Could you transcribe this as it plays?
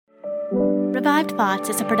Revived Thoughts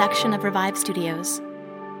is a production of Revive Studios.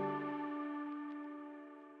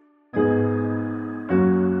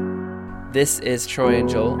 This is Troy and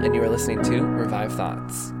Joel, and you are listening to Revive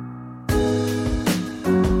Thoughts.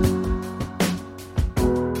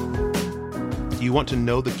 Do you want to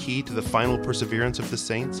know the key to the final perseverance of the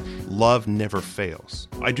saints? Love never fails.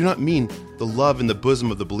 I do not mean the love in the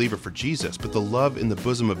bosom of the believer for Jesus, but the love in the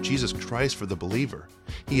bosom of Jesus Christ for the believer.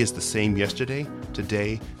 He is the same yesterday,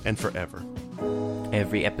 today, and forever.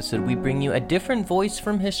 Every episode we bring you a different voice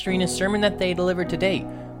from history and a sermon that they delivered today.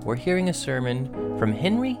 We're hearing a sermon from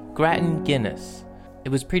Henry Grattan Guinness. It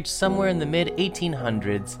was preached somewhere in the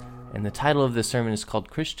mid-1800s, and the title of the sermon is called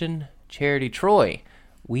Christian Charity. Troy,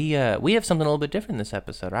 we have something a little bit different this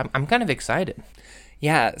episode. I'm kind of excited.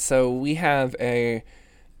 Yeah, so we have a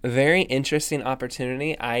very interesting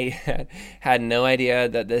opportunity. I had no idea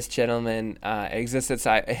that this gentleman existed.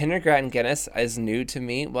 So Henry Grattan Guinness was new to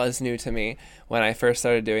me when I first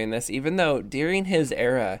started doing this, even though during his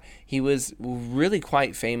era, he was really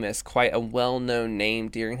quite famous, quite a well-known name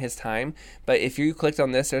during his time. But if you clicked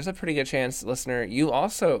on this, there's a pretty good chance, listener, you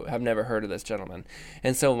also have never heard of this gentleman.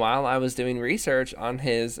 And so while I was doing research on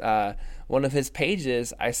his one of his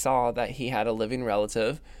pages, I saw that he had a living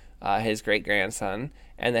relative, his great-grandson,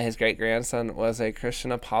 and that his great-grandson was a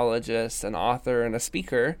Christian apologist, an author, and a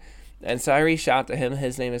speaker. And so I reached out to him.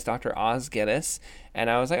 His name is Dr. Os Guinness. And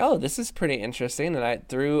I was like, oh, this is pretty interesting. And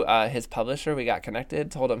through his publisher, we got connected,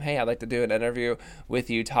 told him, hey, I'd like to do an interview with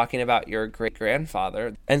you talking about your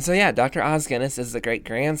great-grandfather. And so, yeah, Dr. Os Guinness is the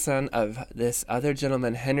great-grandson of this other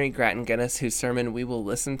gentleman, Henry Grattan Guinness, whose sermon we will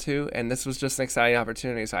listen to. And this was just an exciting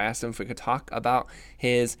opportunity. So I asked him if we could talk about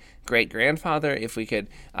his great-grandfather, if we could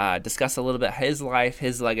discuss a little bit his life,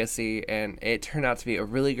 his legacy, and it turned out to be a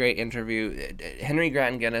really great interview. Henry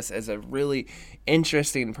Grattan Guinness is a really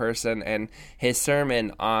interesting person, and his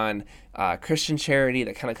sermon on Christian charity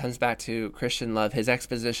that kind of comes back to Christian love, his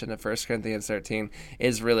exposition of 1 Corinthians 13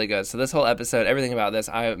 is really good. So this whole episode, everything about this,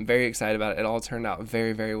 I am very excited about it. It all turned out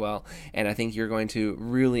very, very well, and I think you're going to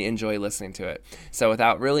really enjoy listening to it. So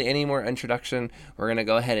without really any more introduction, we're going to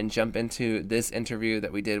go ahead and jump into this interview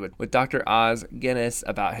that we did with Dr. Os Guinness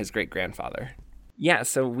about his great-grandfather. Yeah,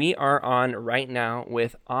 so we are on right now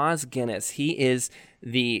with Os Guinness. He is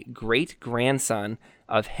the great-grandson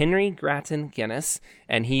of Henry Grattan Guinness,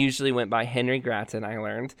 and he usually went by Henry Grattan, I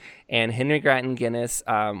learned. And Henry Grattan Guinness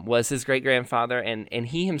was his great-grandfather, and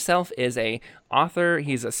he himself is a author.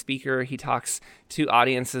 He's a speaker. He talks to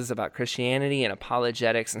audiences about Christianity and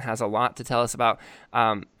apologetics and has a lot to tell us about.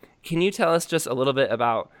 Can you tell us just a little bit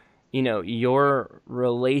about your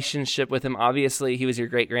relationship with him? Obviously, he was your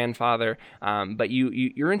great-grandfather, but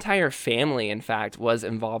your entire family, in fact, was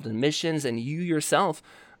involved in missions, and you yourself,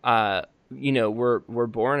 were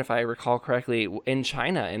born, if I recall correctly, in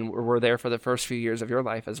China, and were there for the first few years of your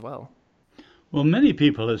life as well. Well, many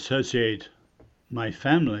people associate my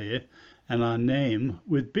family and our name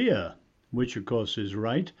with beer, which, of course, is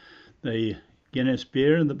right, the Guinness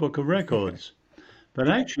beer in the Book of Records. But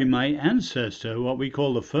actually, my ancestor, what we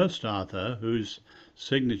call the first Arthur, whose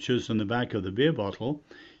signature's on the back of the beer bottle,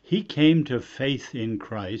 he came to faith in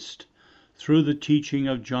Christ through the teaching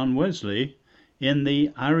of John Wesley in the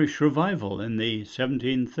Irish revival in the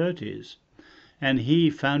 1730s. And he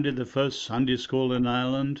founded the first Sunday school in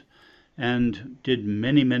Ireland and did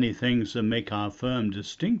many, many things that make our firm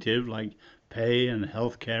distinctive, like pay and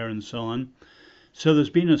health care and so on. So there's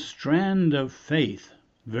been a strand of faith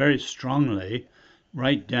very strongly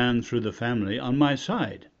right down through the family on my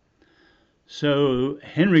side. So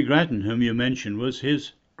Henry Grattan, whom you mentioned, was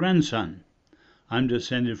his grandson. I'm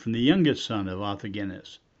descended from the youngest son of Arthur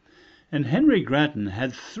Guinness. And Henry Grattan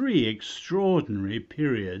had three extraordinary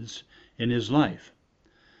periods in his life.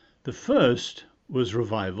 The first was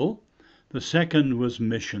revival, the second was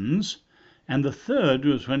missions, and the third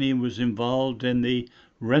was when he was involved in the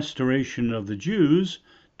restoration of the Jews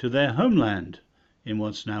to their homeland in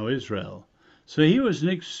what's now Israel. So he was an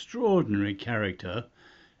extraordinary character,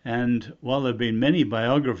 and while there have been many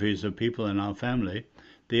biographies of people in our family,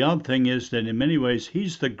 the odd thing is that in many ways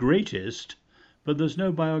he's the greatest, but there's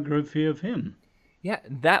no biography of him. Yeah,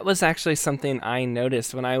 that was actually something I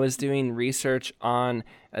noticed when I was doing research on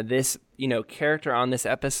this, character on this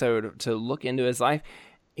episode to look into his life.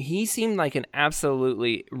 He seemed like an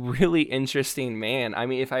absolutely really interesting man. I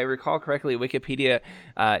mean, if I recall correctly, Wikipedia,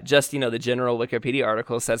 the general Wikipedia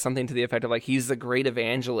article said something to the effect of like, he's the great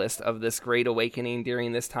evangelist of this great awakening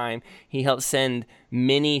during this time. He helped send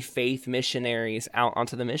many faith missionaries out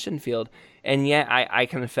onto the mission field. And yet I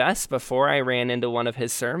confess, before I ran into one of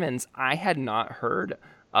his sermons, I had not heard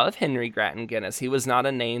of Henry Grattan Guinness. He was not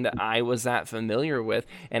a name that I was that familiar with.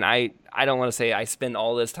 And I don't want to say I spend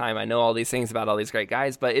all this time, I know all these things about all these great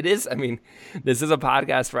guys, but it is, I mean, this is a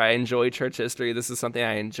podcast where I enjoy church history. This is something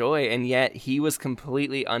I enjoy. And yet he was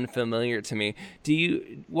completely unfamiliar to me.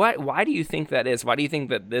 Why do you think that is? Why do you think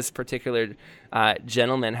that this particular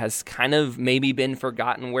gentleman has kind of maybe been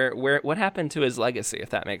forgotten? What happened to his legacy, if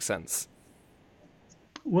that makes sense?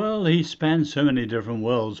 Well, he spanned so many different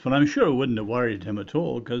worlds, but I'm sure it wouldn't have worried him at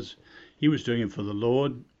all because he was doing it for the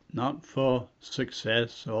Lord, not for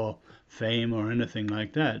success or fame or anything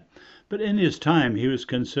like that. But in his time, he was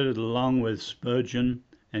considered, along with Spurgeon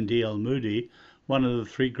and D.L. Moody, one of the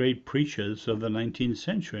three great preachers of the 19th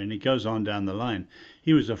century. And he goes on down the line.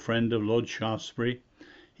 He was a friend of Lord Shaftesbury.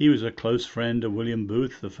 He was a close friend of William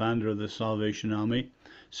Booth, the founder of the Salvation Army.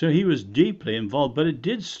 So he was deeply involved, but it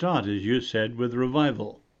did start, as you said, with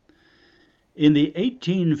revival. In the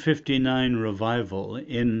 1859 revival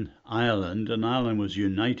in Ireland, and Ireland was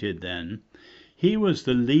united then, he was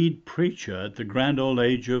the lead preacher at the grand old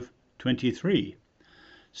age of 23.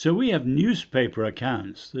 So we have newspaper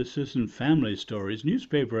accounts, this isn't family stories,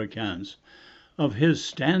 newspaper accounts of his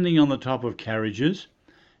standing on the top of carriages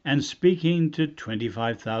and speaking to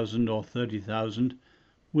 25,000 or 30,000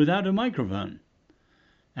 without a microphone.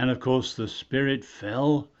 And of course the Spirit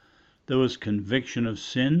fell, there was conviction of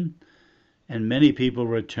sin, and many people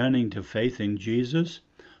returning to faith in Jesus.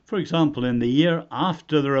 For example, in the year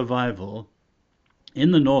after the revival,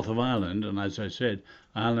 in the north of Ireland, and as I said,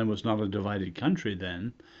 Ireland was not a divided country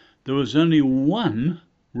then, there was only one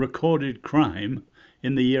recorded crime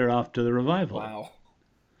in the year after the revival. Wow.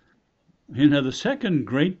 You know, the second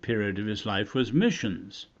great period of his life was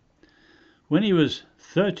missions. When he was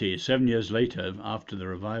 30, 7 years later, after the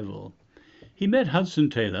revival, he met Hudson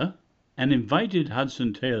Taylor and invited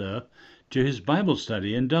Hudson Taylor to his Bible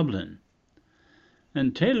study in Dublin.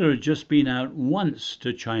 And Taylor had just been out once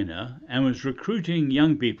to China and was recruiting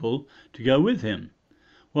young people to go with him.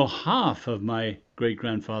 Well, half of my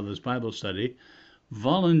great-grandfather's Bible study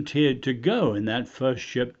volunteered to go in that first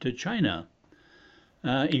ship to China,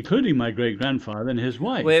 including my great-grandfather and his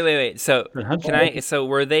wife. Wait. So So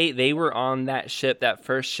were they were on that ship, that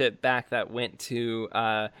first ship back that went to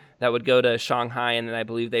that would go to Shanghai, and then I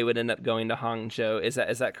believe they would end up going to Hangzhou. Is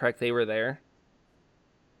that correct? They were there?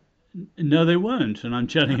 No, they weren't, and I'm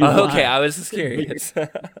telling you. Oh, okay, I was just curious.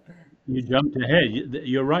 You jumped ahead.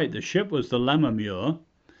 You're right. The ship was the Lammermuir.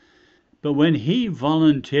 But when he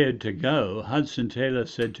volunteered to go, Hudson Taylor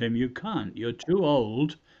said to him, "You can't. You're too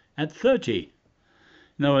old at 30."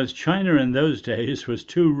 Now, as China in those days was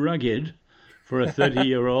too rugged for a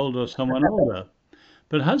 30-year-old or someone older.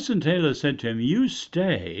 But Hudson Taylor said to him, "You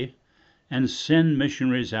stay and send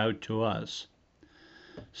missionaries out to us."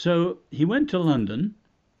 So he went to London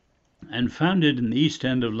and founded in the East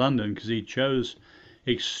End of London, because he chose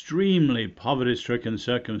extremely poverty-stricken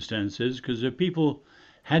circumstances, because if people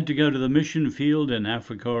had to go to the mission field in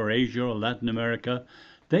Africa or Asia or Latin America,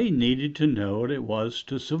 they needed to know what it was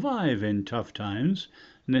to survive in tough times.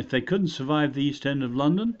 And if they couldn't survive the East End of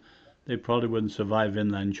London, they probably wouldn't survive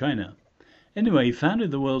inland China. Anyway, he founded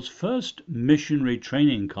the world's first missionary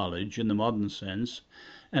training college in the modern sense,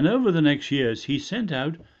 and over the next years he sent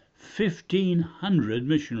out 1,500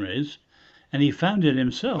 missionaries, and he founded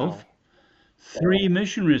himself 3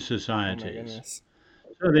 missionary societies.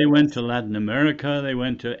 So they went to Latin America, they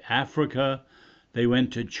went to Africa, they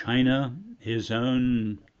went to China. His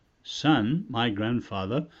own son, my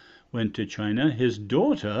grandfather, went to China. His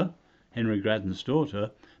daughter, Henry Grattan's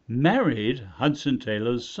daughter, married Hudson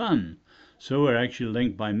Taylor's son. So we're actually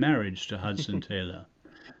linked by marriage to Hudson Taylor.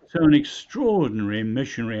 So an extraordinary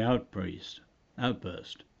missionary outburst.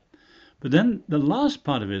 But then the last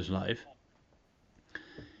part of his life,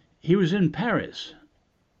 he was in Paris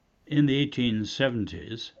in the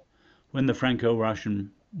 1870s when the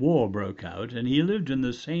Franco-Russian War broke out, and he lived in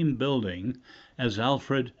the same building as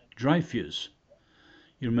Alfred Dreyfus.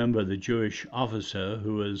 You remember the Jewish officer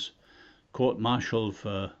who was court-martialed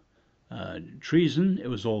for treason. It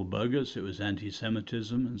was all bogus. It was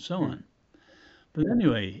anti-Semitism and so on. But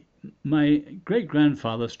anyway, my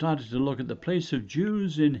great-grandfather started to look at the place of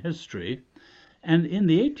Jews in history, and in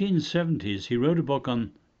the 1870s he wrote a book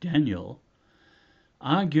on Daniel,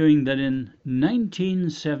 arguing that in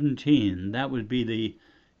 1917 that would be the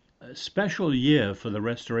special year for the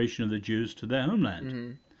restoration of the Jews to their homeland.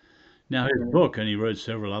 Mm-hmm. Now his book, and he wrote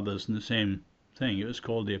several others in the same thing, it was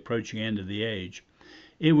called The Approaching End of the Age.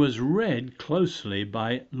 It was read closely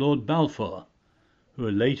by Lord Balfour, who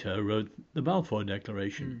later wrote the Balfour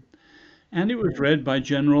Declaration. And it was read by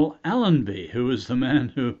General Allenby, who was the man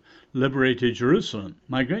who liberated Jerusalem.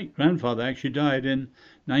 My great-grandfather actually died in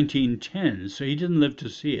 1910, so he didn't live to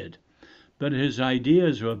see it. But his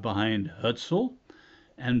ideas were behind Herzl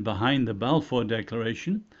and behind the Balfour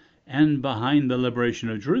Declaration and behind the liberation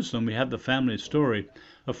of Jerusalem. We have the family story.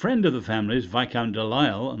 A friend of the family's, Viscount de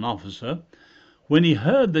Lisle, an officer, when he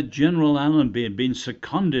heard that General Allenby had been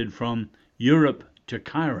seconded from Europe to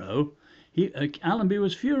Cairo, Allenby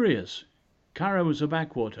was furious. Cairo was a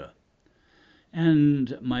backwater.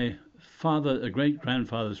 And my father, a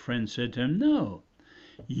great-grandfather's friend, said to him, "No,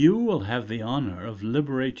 you will have the honor of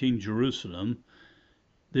liberating Jerusalem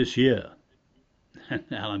this year." And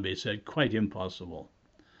Allenby said, "Quite impossible."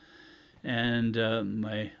 And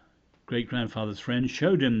my great-grandfather's friend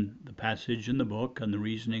showed him the passage in the book and the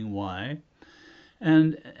reasoning why,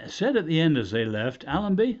 and said at the end as they left,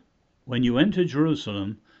 "Allenby, when you enter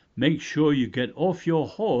Jerusalem, make sure you get off your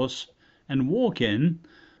horse and walk in,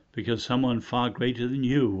 because someone far greater than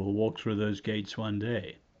you will walk through those gates one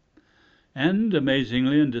day." And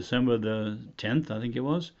amazingly, on December the 10th, I think it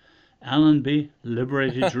was, Allenby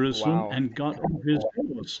liberated Jerusalem Wow. and got off his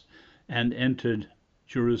horse and entered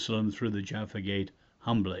Jerusalem through the Jaffa Gate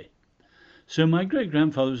humbly. So my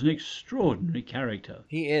great-grandfather was an extraordinary character.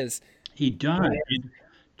 He is. He died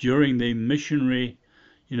during the missionary,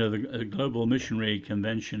 the Global Missionary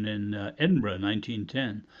Convention in Edinburgh,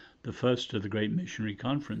 1910, the first of the great missionary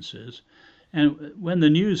conferences. And when the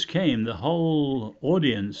news came, the whole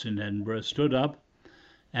audience in Edinburgh stood up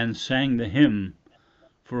and sang the hymn,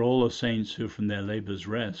 "For all the saints who from their labors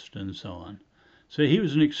rest," and so on. So he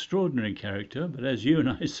was an extraordinary character, but as you and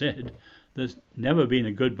I said, there's never been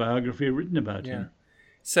a good biography written about him.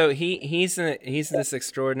 So he's this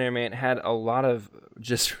extraordinary man, had a lot of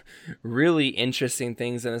just really interesting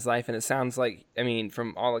things in his life, and it sounds like, I mean,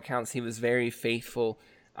 from all accounts, he was very faithful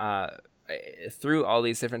through all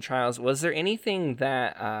these different trials. Was there anything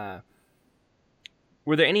that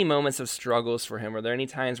were there any moments of struggles for him? Were there any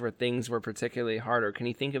times where things were particularly hard, or can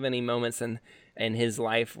you think of any moments in his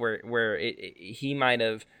life where he might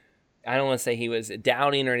have, I don't want to say he was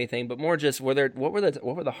doubting or anything, but more just what were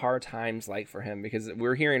the hard times like for him? Because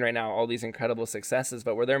we're hearing right now all these incredible successes,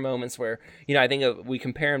 but were there moments where, I think we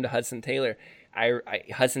compare him to Hudson Taylor.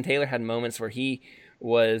 Hudson Taylor had moments where he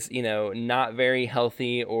was, not very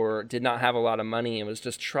healthy or did not have a lot of money and was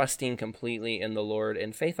just trusting completely in the Lord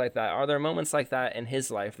and faith like that. Are there moments like that in his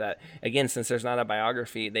life that, again, since there's not a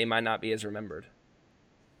biography, they might not be as remembered?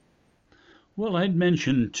 Well, I'd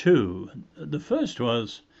mention two. The first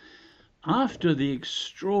was after the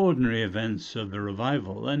extraordinary events of the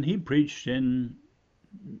revival, and he preached in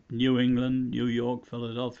New England, New York,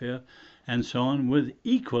 Philadelphia, and so on, with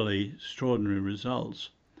equally extraordinary results.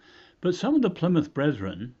 But some of the Plymouth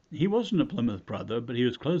Brethren, he wasn't a Plymouth brother, but he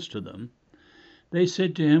was close to them, they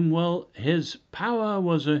said to him, well, his power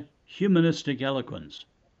was a humanistic eloquence.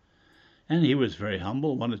 And he was very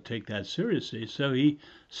humble, wanted to take that seriously, so he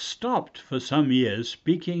stopped for some years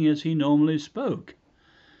speaking as he normally spoke.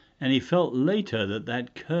 And he felt later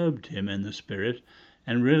that curbed him in the spirit,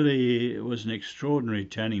 and really it was an extraordinary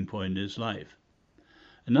turning point in his life.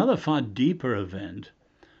 Another far deeper event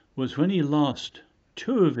was when he lost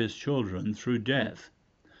two of his children through death,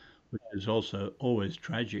 which is also always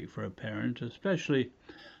tragic for a parent, especially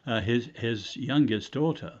his youngest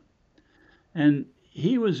daughter. And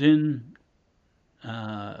he was in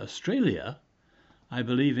Australia, I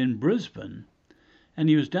believe in Brisbane, and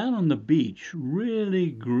he was down on the beach, really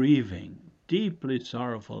grieving, deeply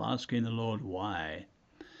sorrowful, asking the Lord why.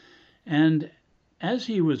 And as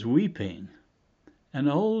he was weeping, an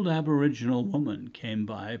old Aboriginal woman came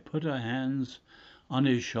by, put her hands on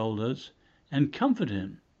his shoulders, and comforted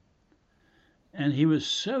him. And he was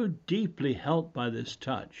so deeply helped by this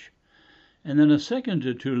touch. And then a second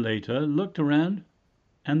or two later, looked around,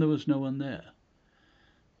 and there was no one there.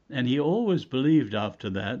 And he always believed after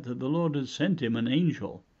that the Lord had sent him an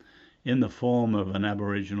angel in the form of an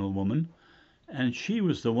Aboriginal woman, and she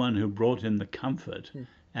was the one who brought him the comfort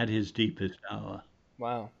at his deepest hour.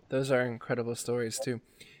 Wow, those are incredible stories too.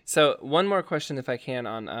 So one more question, if I can,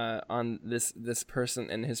 on this person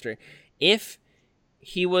in history. If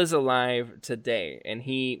he was alive today and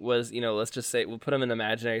he was, let's just say, we'll put him in an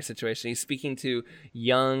imaginary situation. He's speaking to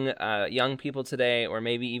young people today, or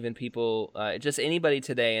maybe even people, just anybody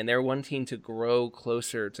today, and they're wanting to grow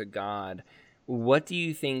closer to God. What do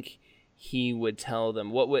you think he would tell them?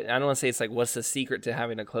 I don't want to say it's like, what's the secret to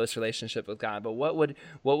having a close relationship with God, but what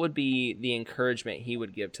would be the encouragement he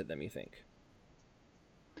would give to them, you think?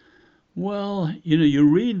 Well, you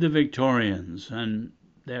read the Victorians and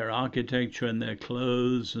their architecture and their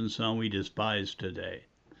clothes and so on we despise today.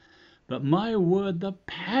 But my word, the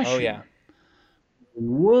passion, Oh yeah.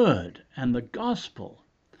 word and the gospel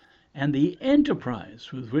and the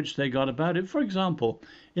enterprise with which they got about it. For example,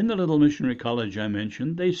 in the little missionary college I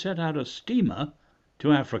mentioned, they set out a steamer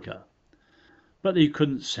to Africa. But they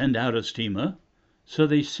couldn't send out a steamer, so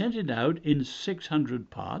they sent it out in 600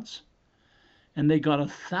 parts, and they got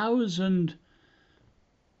 1,000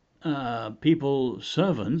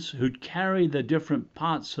 servants, who'd carry the different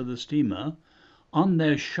parts of the steamer on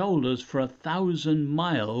their shoulders for 1,000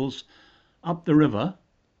 miles up the river.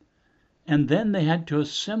 And then they had to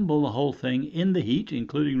assemble the whole thing in the heat,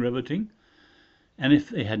 including riveting. And if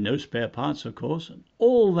they had no spare parts, of course, and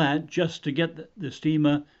all that just to get the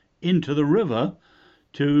steamer into the river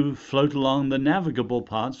to float along the navigable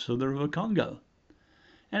parts of the River Congo.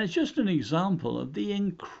 And it's just an example of the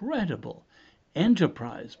incredible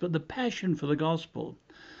enterprise, but the passion for the gospel.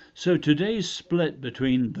 So today's split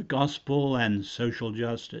between the gospel and social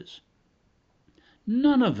justice,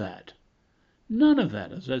 none of that. None of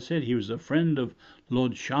that. As I said, he was a friend of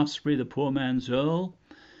Lord Shaftesbury, the poor man's Earl,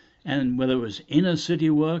 and whether it was inner city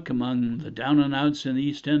work among the down and outs in the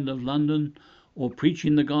East End of London, or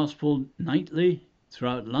preaching the gospel nightly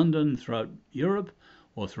throughout London, throughout Europe,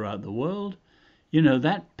 or throughout the world,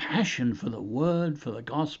 that passion for the word, for the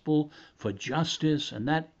gospel, for justice, and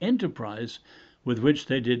that enterprise with which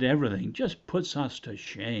they did everything just puts us to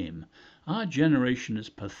shame. Our generation is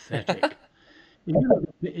pathetic.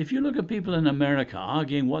 If you look at people in America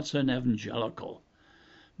arguing what's an evangelical,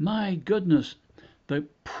 my goodness, the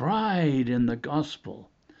pride in the gospel,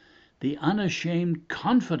 the unashamed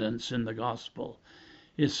confidence in the gospel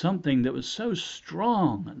is something that was so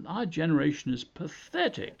strong, and our generation is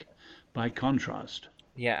pathetic by contrast.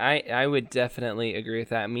 Yeah, I would definitely agree with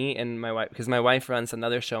that. Me and my wife, because my wife runs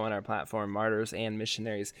another show on our platform, Martyrs and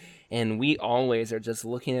Missionaries, and we always are just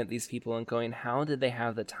looking at these people and going, how did they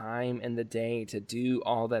have the time and the day to do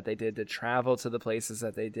all that they did, to travel to the places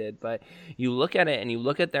that they did? But you look at it and you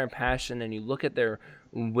look at their passion and you look at their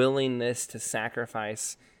willingness to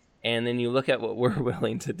sacrifice, and then you look at what we're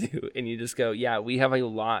willing to do, and you just go, yeah, we have a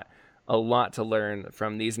lot to learn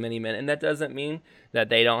from these many men. And that doesn't mean that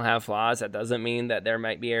they don't have flaws. That doesn't mean that there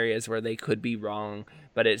might be areas where they could be wrong.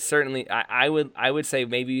 But it's certainly, I would say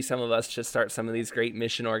maybe some of us should start some of these great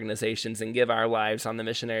mission organizations and give our lives on the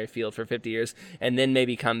missionary field for 50 years, and then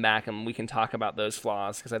maybe come back and we can talk about those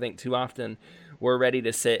flaws. Because I think too often we're ready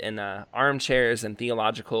to sit in armchairs and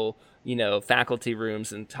theological, faculty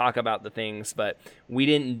rooms and talk about the things, but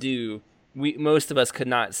most of us could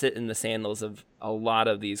not sit in the sandals of a lot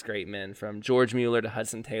of these great men, from George Mueller to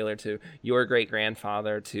Hudson Taylor to your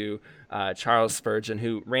great-grandfather to Charles Spurgeon,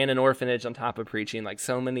 who ran an orphanage on top of preaching. Like,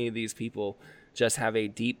 so many of these people just have a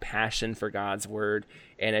deep passion for God's word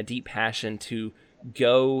and a deep passion to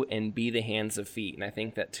go and be the hands and feet. And I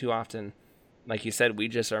think that too often, like you said, we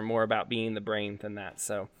just are more about being the brain than that.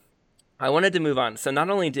 So I wanted to move on. So not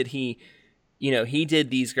only did he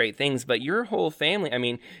did these great things, but your whole family, I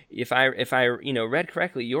mean, if I read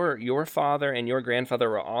correctly, your father and your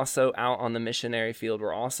grandfather were also out on the missionary field,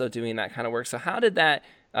 were also doing that kind of work. So how did that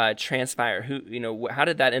transpire? How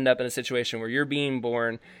did that end up in a situation where you're being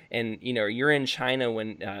born and, you're in China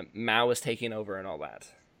when Mao was taking over and all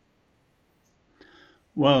that?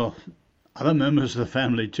 Well, other members of the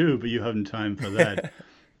family too, but you haven't time for that.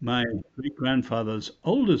 My great-grandfather's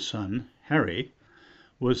oldest son, Harry,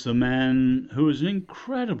 was the man who was an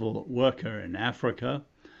incredible worker in Africa,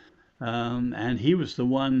 and he was the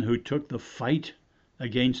one who took the fight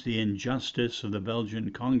against the injustice of the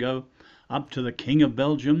Belgian Congo up to the King of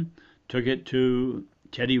Belgium, took it to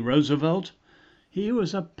Teddy Roosevelt. He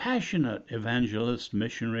was a passionate evangelist,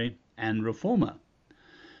 missionary, and reformer.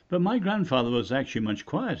 But my grandfather was actually much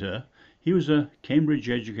quieter. He was a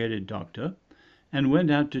Cambridge-educated doctor and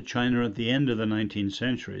went out to China at the end of the 19th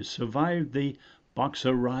century, survived the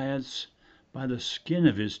Boxer riots by the skin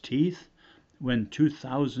of his teeth when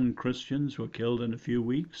 2,000 Christians were killed in a few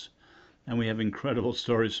weeks. And we have incredible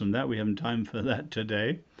stories from that. We haven't time for that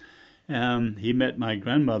today. He met my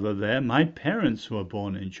grandmother there. My parents were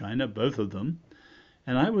born in China, both of them.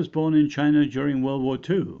 And I was born in China during World War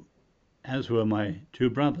II, as were my two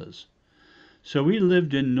brothers. So we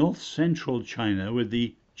lived in north-central China with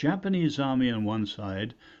the Japanese army on one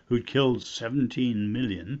side, who'd killed 17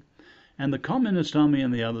 million, and the Communist Army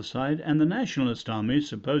on the other side, and the Nationalist Army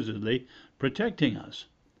supposedly protecting us.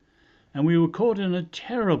 And we were caught in a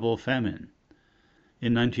terrible famine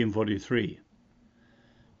in 1943.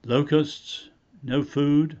 Locusts, no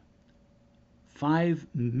food, 5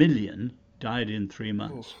 million died in 3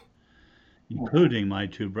 months, including my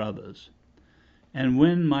two brothers. And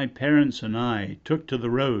when my parents and I took to the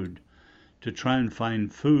road to try and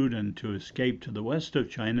find food and to escape to the west of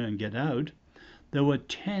China and get out, there were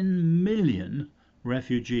 10 million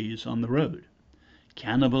refugees on the road.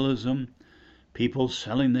 Cannibalism, people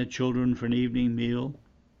selling their children for an evening meal,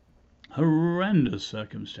 horrendous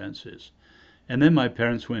circumstances. And then my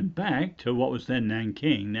parents went back to what was then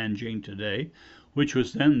Nanjing today, which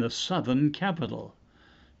was then the southern capital.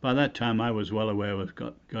 By that time, I was well aware of what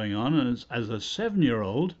was going on, and as a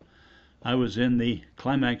 7-year-old, I was in the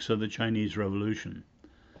climax of the Chinese Revolution.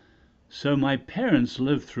 So my parents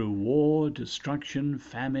lived through war, destruction,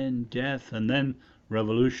 famine, death, and then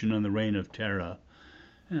revolution and the reign of terror,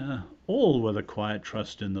 all with a quiet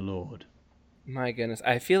trust in the Lord. My goodness,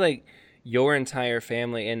 I feel like your entire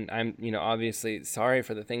family, and I'm, obviously sorry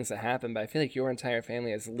for the things that happened, but I feel like your entire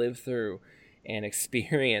family has lived through and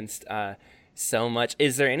experienced so much.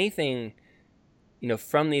 Is there anything,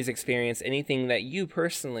 from these experiences, anything that you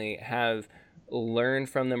personally have learned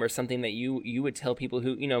from them, or something that you would tell people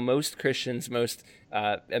who, most Christians, most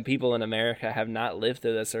people in America have not lived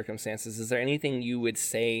through those circumstances? Is there anything you would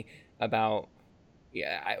say about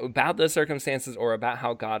those circumstances, or about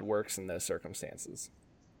how God works in those circumstances?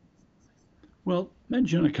 Well,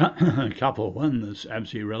 mention a couple. One that's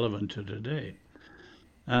absolutely relevant to today.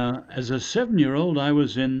 As a 7-year-old, I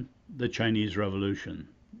was in the Chinese Revolution,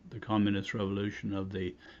 the Communist Revolution of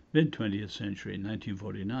the mid-20th century,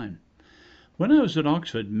 1949. When I was at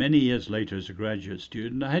Oxford many years later as a graduate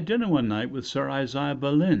student, I had dinner one night with Sir Isaiah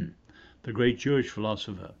Berlin, the great Jewish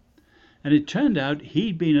philosopher. And it turned out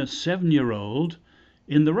he'd been a 7-year-old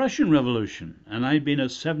in the Russian Revolution, and I'd been a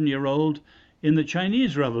 7-year-old in the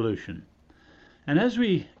Chinese Revolution. And as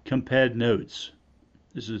we compared notes,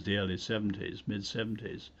 this is the early 70s,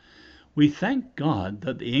 mid-70s, we thank God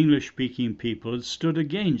that the English-speaking people had stood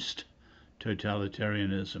against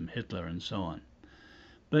totalitarianism, Hitler, and so on.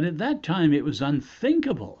 But at that time, it was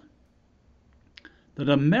unthinkable that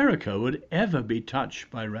America would ever be touched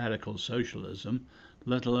by radical socialism,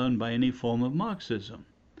 let alone by any form of Marxism,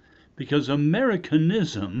 because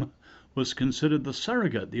Americanism was considered the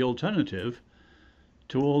surrogate, the alternative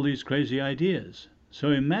to all these crazy ideas.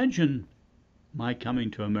 So imagine my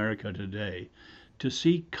coming to America today to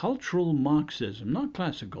see cultural Marxism, not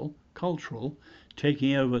classical, cultural,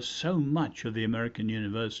 taking over so much of the American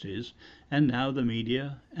universities and now the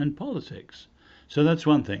media and politics. So that's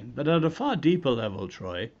one thing. But at a far deeper level,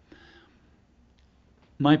 Troy,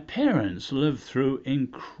 my parents lived through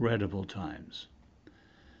incredible times,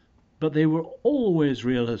 but they were always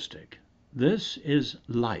realistic. This is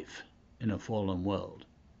life in a fallen world.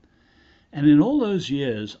 And in all those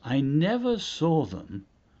years, I never saw them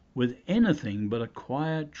with anything but a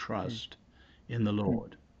quiet trust in the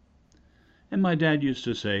Lord. And my dad used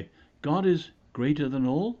to say, God is greater than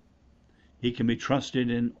all. He can be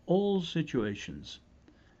trusted in all situations.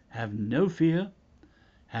 Have no fear.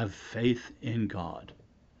 Have faith in God.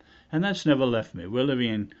 And that's never left me. We're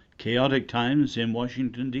living in chaotic times in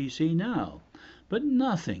Washington, D.C. now, but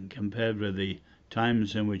nothing compared with the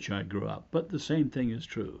times in which I grew up. But the same thing is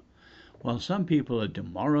true. While some people are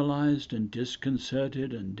demoralized and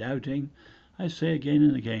disconcerted and doubting, I say again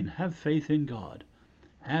and again, have faith in God.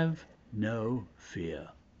 Have no fear.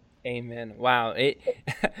 Amen. Wow.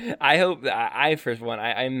 I hope that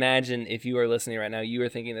I imagine if you are listening right now, you are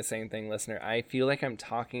thinking the same thing, listener. I feel like I'm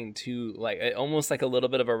talking to almost like a little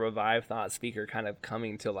bit of a revived thought speaker kind of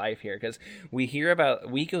coming to life here, because we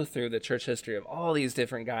go through the church history of all these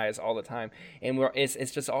different guys all the time. And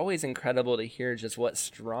it's just always incredible to hear just what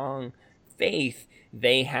strong faith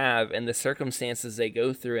they have and the circumstances they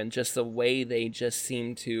go through, and just the way they just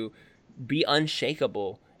seem to be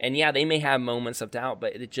unshakable. And yeah, they may have moments of doubt,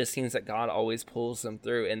 but it just seems that God always pulls them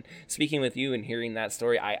through. And speaking with you and hearing that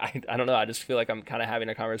story, I don't know, I just feel like I'm kind of having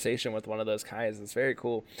a conversation with one of those guys. It's very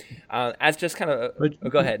cool. As just kind of,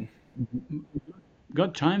 go ahead.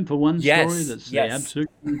 Got time for one story that's the absolute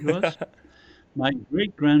to us? My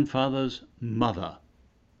great-grandfather's mother.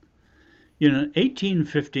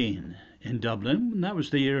 1815 in Dublin, and that was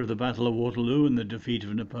the year of the Battle of Waterloo and the defeat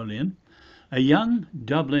of Napoleon, a young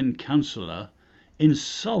Dublin councillor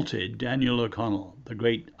insulted Daniel O'Connell, the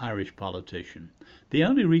great Irish politician. The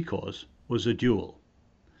only recourse was a duel.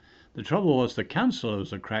 The trouble was the councillor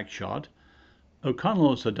was a crack shot,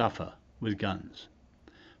 O'Connell was a duffer with guns.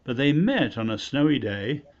 But they met on a snowy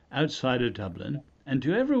day outside of Dublin, and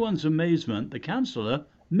to everyone's amazement, the councillor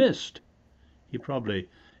missed. He probably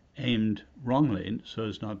aimed wrongly so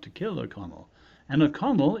as not to kill O'Connell. And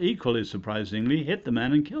O'Connell, equally surprisingly, hit the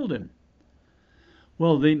man and killed him.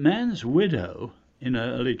 Well, the man's widow, in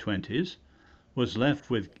her early 20s, was left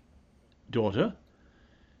with daughter,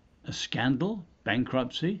 a scandal,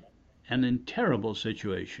 bankruptcy, and in terrible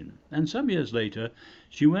situation. And some years later,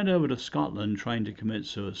 she went over to Scotland trying to commit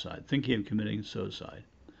suicide, thinking of committing suicide.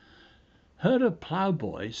 Heard a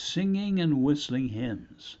ploughboy singing and whistling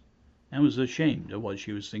hymns, and was ashamed of what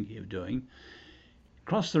she was thinking of doing.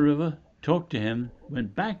 Crossed the river, talked to him,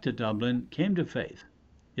 went back to Dublin, came to faith.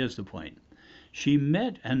 Here's the point. She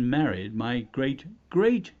met and married my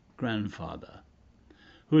great-great-grandfather,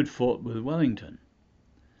 who had fought with Wellington.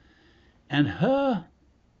 And her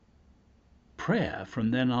prayer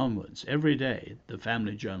from then onwards, every day, the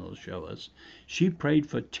family journals show us, she prayed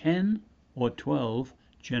for 10 or 12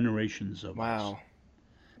 generations of us.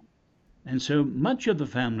 And so much of the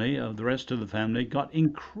family, of the rest of the family, got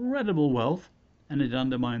incredible wealth, and it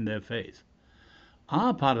undermined their faith.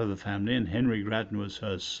 Our part of the family, and Henry Grattan was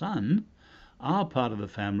her son, our part of the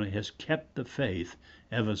family has kept the faith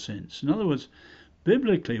ever since. In other words,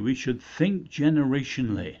 biblically, we should think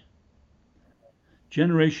generationally.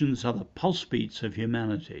 Generations are the pulse beats of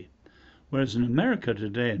humanity, whereas in America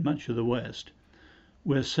today and much of the West,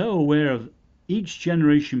 we're so aware of each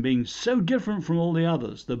generation being so different from all the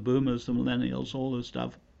others, the boomers, the millennials, all this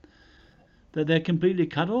stuff, that they're completely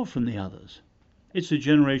cut off from the others. It's a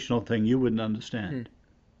generational thing you wouldn't understand.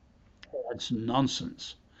 That's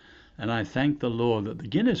nonsense. And I thank the Lord that the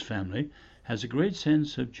Guinness family has a great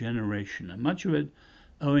sense of generation, and much of it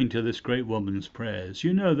owing to this great woman's prayers.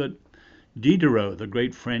 You know that Diderot, the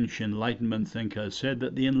great French Enlightenment thinker, said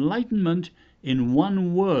that the Enlightenment in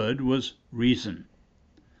one word was reason.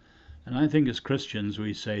 And I think as Christians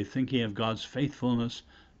we say, thinking of God's faithfulness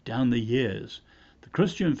down the years, the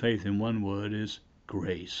Christian faith in one word is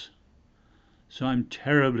grace. So I'm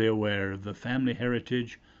terribly aware of the family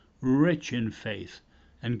heritage, rich in faith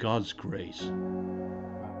and God's grace.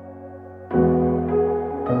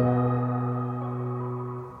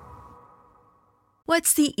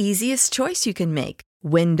 What's the easiest choice you can make?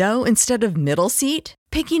 Window instead of middle seat?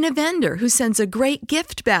 Picking a vendor who sends a great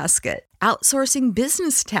gift basket? Outsourcing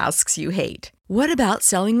business tasks you hate? What about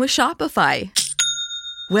selling with Shopify?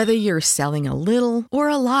 Whether you're selling a little or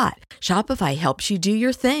a lot, Shopify helps you do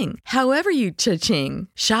your thing, however you cha-ching.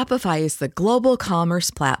 Shopify is the global commerce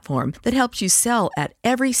platform that helps you sell at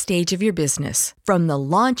every stage of your business. From the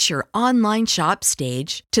launch your online shop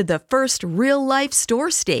stage to the first real-life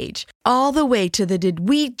store stage, all the way to the did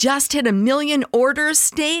we just hit 1 million orders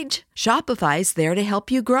stage. Shopify's there to help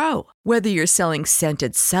you grow. Whether you're selling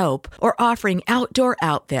scented soap or offering outdoor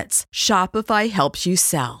outfits, Shopify helps you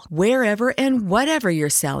sell. Wherever and whatever you're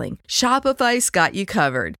selling, Shopify's got you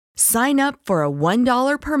covered. Sign up for a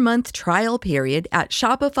 $1 per month trial period at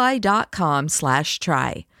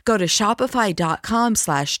shopify.com/try. Go to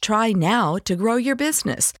shopify.com/try now to grow your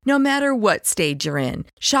business, no matter what stage you're in.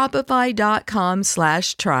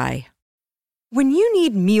 Shopify.com/try. When you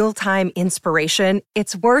need mealtime inspiration,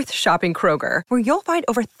 it's worth shopping Kroger, where you'll find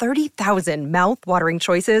over 30,000 mouth-watering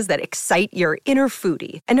choices that excite your inner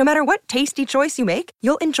foodie. And no matter what tasty choice you make,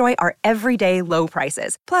 you'll enjoy our everyday low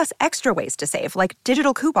prices, plus extra ways to save, like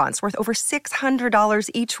digital coupons worth over $600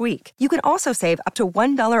 each week. You can also save up to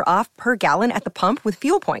 $1 off per gallon at the pump with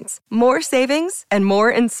fuel points. More savings and more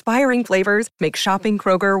inspiring flavors make shopping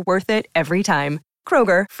Kroger worth it every time.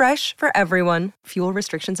 Kroger, fresh for everyone. Fuel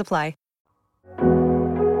restrictions apply.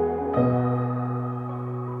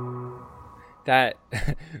 That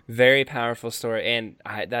very powerful story, and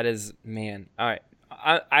that is, man. All right,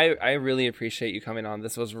 I really appreciate you coming on.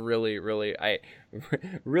 This was really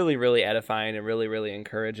edifying and really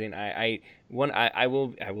encouraging. I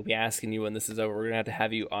will be asking you when this is over. We're gonna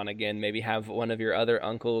have you on again. Maybe have one of your other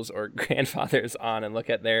uncles or grandfathers on and look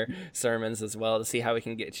at their sermons as well to see how we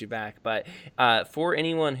can get you back. But for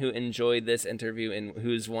anyone who enjoyed this interview and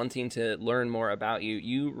who's wanting to learn more about you,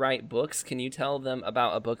 you write books. Can you tell them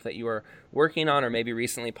about a book that you are working on or maybe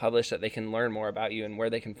recently published that they can learn more about you and where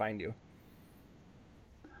they can find you?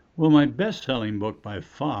 Well, my best-selling book by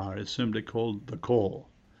far is simply called The Call,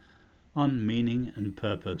 on meaning and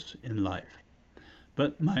purpose in life.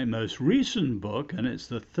 But my most recent book, and it's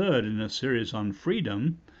the third in a series on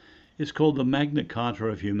freedom, is called The Magna Carta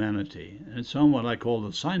of Humanity. And it's on what I call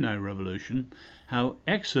the Sinai Revolution, how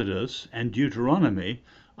Exodus and Deuteronomy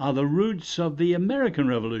are the roots of the American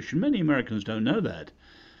Revolution. Many Americans don't know that.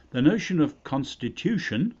 The notion of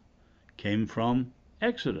constitution came from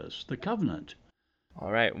Exodus, the covenant.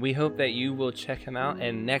 All right, we hope that you will check him out.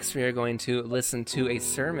 And next we are going to listen to a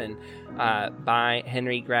sermon by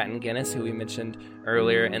Henry Grattan Guinness, who we mentioned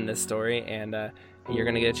earlier in this story. And you're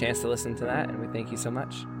going to get a chance to listen to that. And we thank you so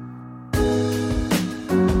much.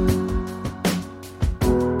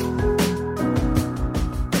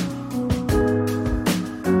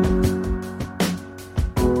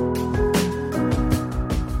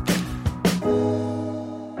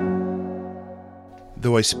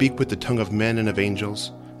 Though I speak with the tongue of men and of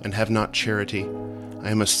angels, and have not charity, I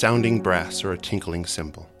am a sounding brass or a tinkling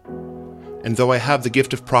cymbal. And though I have the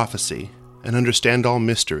gift of prophecy, and understand all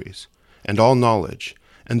mysteries, and all knowledge,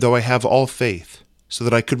 and though I have all faith, so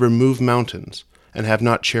that I could remove mountains, and have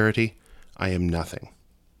not charity, I am nothing.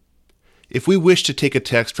 If we wish to take a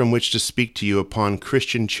text from which to speak to you upon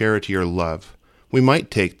Christian charity or love, we might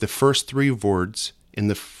take the first 3 words in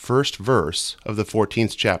the first verse of the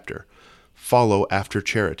 14th chapter, follow after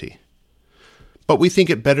charity. But we think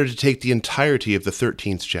it better to take the entirety of the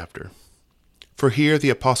 13th chapter. For here the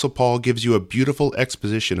Apostle Paul gives you a beautiful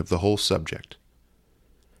exposition of the whole subject.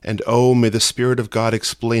 And oh, may the Spirit of God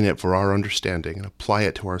explain it for our understanding and apply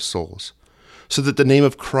it to our souls, so that the name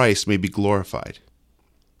of Christ may be glorified.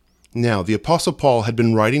 Now, the Apostle Paul had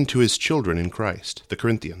been writing to his children in Christ, the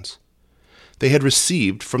Corinthians. They had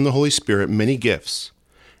received from the Holy Spirit many gifts,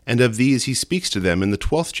 and of these he speaks to them in the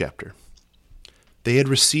 12th chapter. They had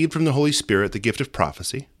received from the Holy Spirit the gift of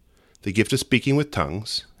prophecy, the gift of speaking with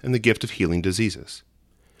tongues, and the gift of healing diseases.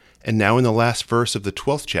 And now in the last verse of the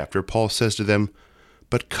 12th chapter, Paul says to them,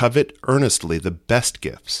 "But covet earnestly the best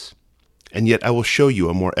gifts, and yet I will show you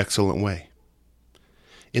a more excellent way."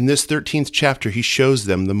 In this 13th chapter, he shows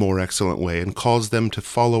them the more excellent way and calls them to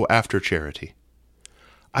follow after charity.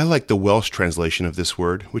 I like the Welsh translation of this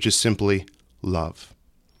word, which is simply love,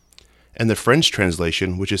 and the French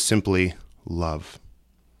translation, which is simply love.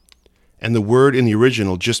 And the word in the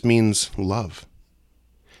original just means love.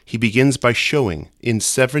 He begins by showing, in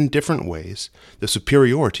 7 different ways, the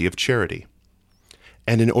superiority of charity.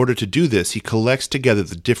 And in order to do this, he collects together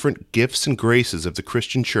the different gifts and graces of the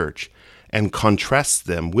Christian church and contrasts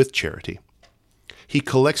them with charity. He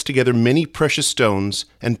collects together many precious stones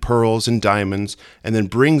and pearls and diamonds, and then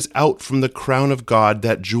brings out from the crown of God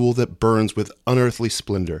that jewel that burns with unearthly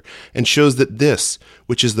splendor, and shows that this,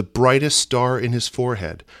 which is the brightest star in his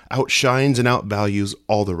forehead, outshines and outvalues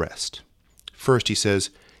all the rest. First, he says,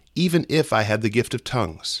 "Even if I had the gift of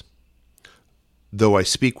tongues, though I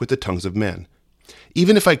speak with the tongues of men,"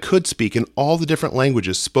 even if I could speak in all the different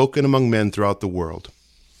languages spoken among men throughout the world,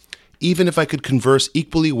 even if I could converse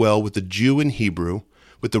equally well with the Jew in Hebrew,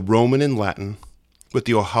 with the Roman in Latin, with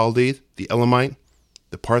the Ohaldi, the Elamite,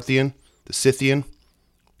 the Parthian, the Scythian,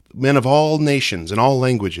 men of all nations and all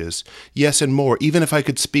languages, yes, and more, even if I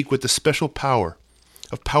could speak with the special power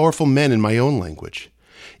of powerful men in my own language,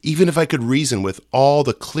 even if I could reason with all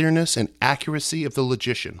the clearness and accuracy of the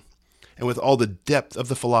logician, and with all the depth of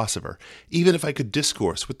the philosopher, even if I could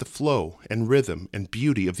discourse with the flow and rhythm and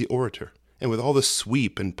beauty of the orator, and with all the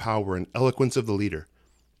sweep and power and eloquence of the leader.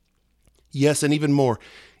 Yes, and even more,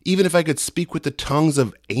 even if I could speak with the tongues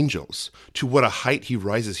of angels, to what a height he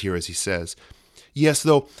rises here as he says. Yes,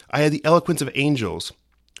 though I had the eloquence of angels,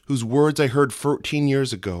 whose words I heard 14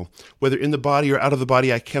 years ago, whether in the body or out of the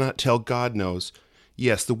body I cannot tell, God knows.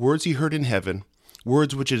 Yes, the words he heard in heaven,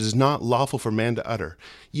 words which it is not lawful for man to utter.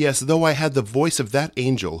 Yes, though I had the voice of that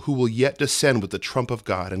angel who will yet descend with the trump of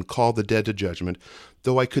God and call the dead to judgment,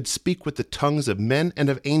 though I could speak with the tongues of men and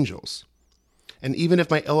of angels, and even if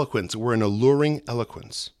my eloquence were an alluring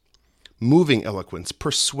eloquence, moving eloquence,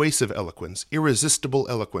 persuasive eloquence, irresistible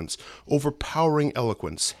eloquence, overpowering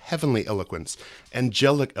eloquence, heavenly eloquence,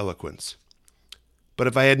 angelic eloquence, but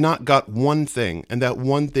if I had not got one thing, and that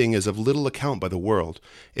one thing is of little account by the world,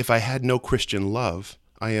 if I had no Christian love,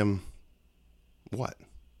 I am what?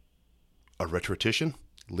 A rhetorician,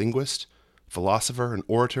 linguist, philosopher, an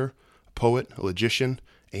orator, a poet, a logician,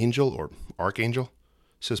 angel or archangel?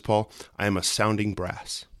 Says Paul, I am a sounding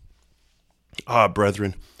brass. Ah,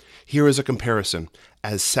 brethren, here is a comparison,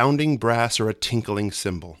 as sounding brass or a tinkling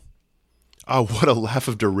cymbal. Ah, what a laugh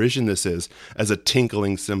of derision this is, as a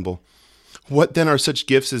tinkling cymbal. What then are such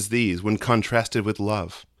gifts as these when contrasted with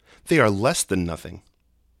love? They are less than nothing.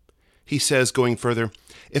 He says, going further,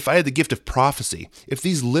 if I had the gift of prophecy, if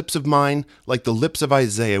these lips of mine, like the lips of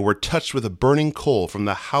Isaiah, were touched with a burning coal from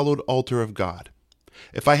the hallowed altar of God,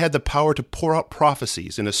 if I had the power to pour out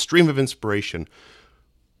prophecies in a stream of inspiration,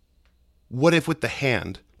 what if with the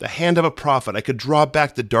hand of a prophet, I could draw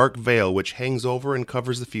back the dark veil which hangs over and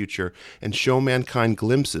covers the future and show mankind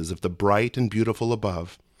glimpses of the bright and beautiful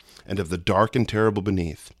above and of the dark and terrible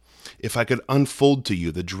beneath? If I could unfold to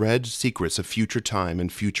you the dread secrets of future time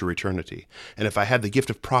and future eternity, and if I had the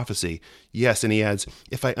gift of prophecy, yes, and he adds,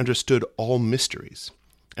 if I understood all mysteries.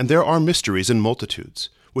 And there are mysteries in multitudes,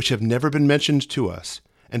 which have never been mentioned to us,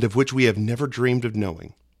 and of which we have never dreamed of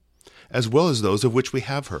knowing, as well as those of which we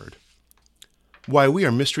have heard. Why, we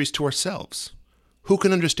are mysteries to ourselves. Who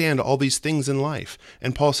can understand all these things in life?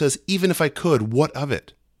 And Paul says, even if I could, what of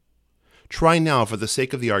it? Try now, for the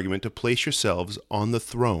sake of the argument, to place yourselves on the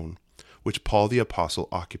throne, which Paul the Apostle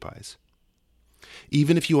occupies.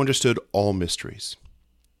 Even if you understood all mysteries,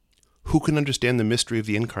 who can understand the mystery of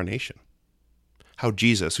the Incarnation? How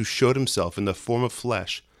Jesus, who showed himself in the form of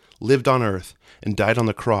flesh, lived on earth, and died on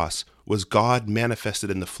the cross, was God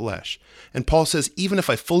manifested in the flesh. And Paul says, even if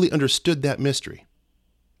I fully understood that mystery,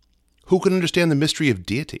 who can understand the mystery of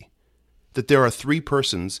deity? That there are three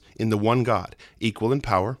persons in the one God, equal in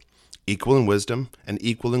power, equal in wisdom, and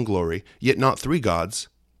equal in glory, yet not three gods,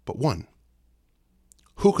 but one.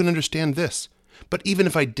 Who can understand this? But even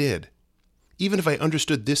if I did, even if I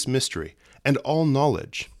understood this mystery and all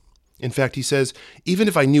knowledge, in fact, he says, even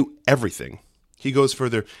if I knew everything, he goes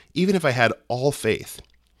further, even if I had all faith,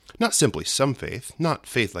 not simply some faith, not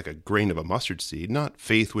faith like a grain of a mustard seed, not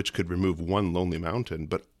faith which could remove one lonely mountain,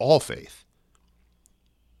 but all faith,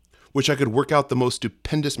 which I could work out the most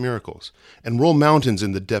stupendous miracles and roll mountains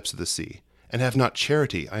in the depths of the sea, and have not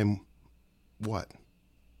charity, I am what?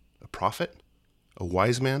 A prophet? A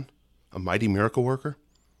wise man? A mighty miracle worker?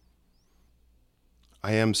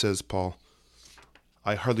 I am, says Paul,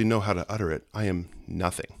 I hardly know how to utter it. I am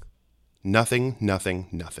nothing. Nothing, nothing,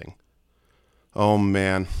 nothing. Oh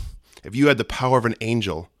man, if you had the power of an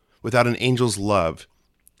angel without an angel's love,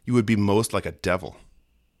 you would be most like a devil.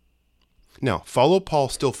 Now, follow Paul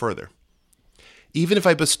still further. Even if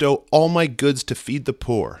I bestow all my goods to feed the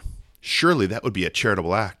poor, surely that would be a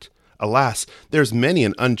charitable act. Alas, there's many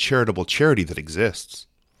an uncharitable charity that exists.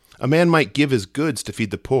 A man might give his goods to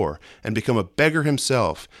feed the poor and become a beggar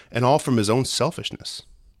himself, and all from his own selfishness.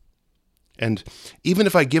 And even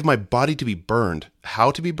if I give my body to be burned,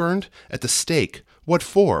 how to be burned? At the stake. What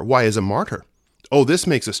for? Why, as a martyr. Oh, this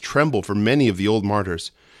makes us tremble for many of the old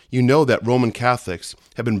martyrs. You know that Roman Catholics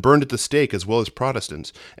have been burned at the stake as well as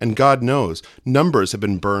Protestants, and God knows numbers have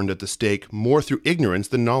been burned at the stake more through ignorance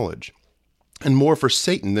than knowledge, and more for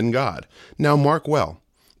Satan than God. Now mark well,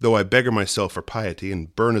 though I beggar myself for piety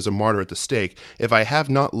and burn as a martyr at the stake, if I have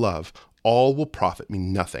not love, all will profit me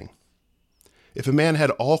nothing. If a man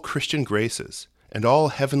had all Christian graces, and all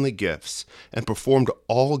heavenly gifts, and performed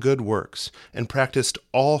all good works, and practiced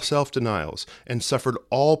all self-denials, and suffered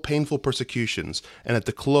all painful persecutions, and at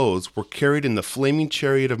the close were carried in the flaming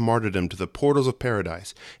chariot of martyrdom to the portals of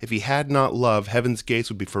paradise, if he had not love, heaven's gates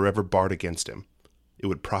would be forever barred against him. It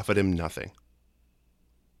would profit him nothing.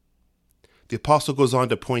 The apostle goes on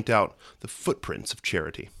to point out the footprints of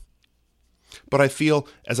charity. But I feel,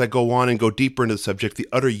 as I go on and go deeper into the subject, the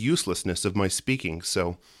utter uselessness of my speaking,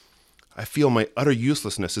 so I feel my utter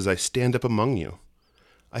uselessness as I stand up among you.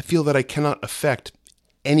 I feel that I cannot effect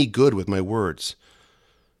any good with my words.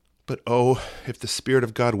 But oh, if the Spirit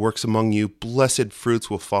of God works among you, blessed fruits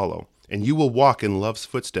will follow, and you will walk in love's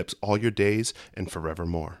footsteps all your days and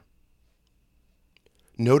forevermore.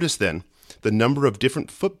 Notice then the number of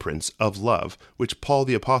different footprints of love which Paul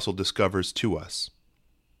the Apostle discovers to us.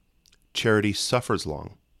 Charity suffers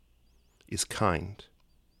long, is kind,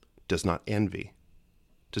 does not envy,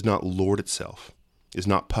 does not lord itself, is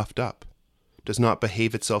not puffed up, does not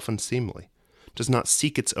behave itself unseemly, does not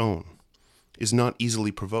seek its own, is not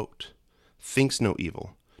easily provoked, thinks no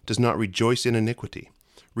evil, does not rejoice in iniquity,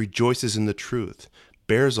 rejoices in the truth,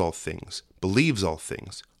 bears all things, believes all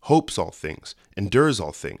things, hopes all things, endures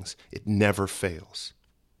all things. It never fails.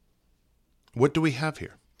 What do we have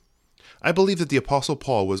here? I believe that the Apostle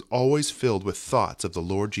Paul was always filled with thoughts of the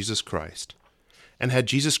Lord Jesus Christ, and had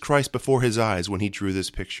Jesus Christ before his eyes when he drew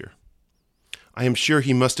this picture. I am sure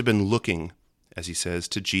he must have been looking, as he says,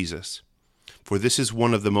 to Jesus, for this is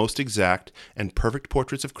one of the most exact and perfect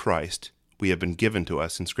portraits of Christ we have been given to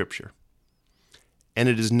us in Scripture. And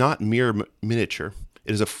it is not mere miniature,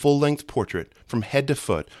 it is a full-length portrait from head to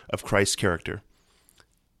foot of Christ's character,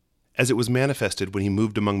 as it was manifested when he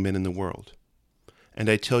moved among men in the world. And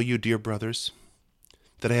I tell you, dear brothers,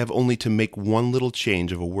 that I have only to make one little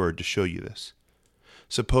change of a word to show you this.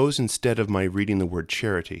 Suppose instead of my reading the word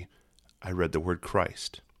charity, I read the word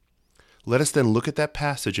Christ. Let us then look at that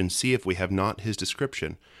passage and see if we have not his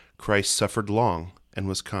description. Christ suffered long and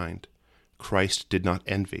was kind. Christ did not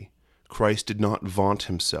envy. Christ did not vaunt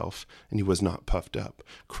himself, and he was not puffed up.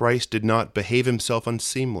 Christ did not behave himself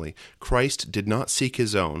unseemly. Christ did not seek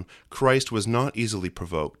his own. Christ was not easily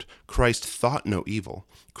provoked. Christ thought no evil.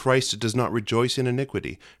 Christ does not rejoice in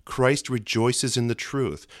iniquity. Christ rejoices in the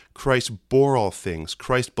truth. Christ bore all things.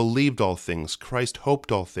 Christ believed all things. Christ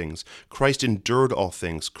hoped all things. Christ endured all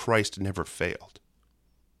things. Christ never failed.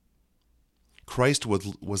 Christ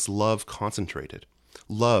was love concentrated,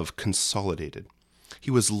 love consolidated. He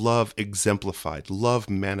was love exemplified, love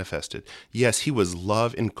manifested. Yes, he was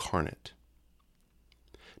love incarnate.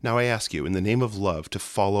 Now I ask you, in the name of love, to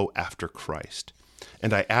follow after Christ.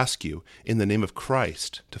 And I ask you, in the name of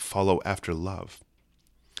Christ, to follow after love.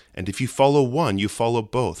 And if you follow one, you follow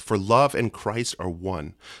both, for love and Christ are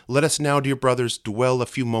one. Let us now, dear brothers, dwell a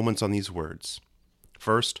few moments on these words.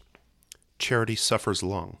 First, charity suffers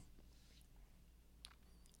long.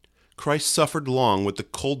 Christ suffered long with the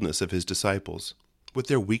coldness of his disciples, with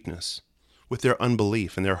their weakness, with their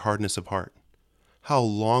unbelief and their hardness of heart. How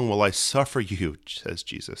long will I suffer you, says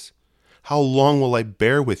Jesus. How long will I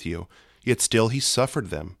bear with you? Yet still he suffered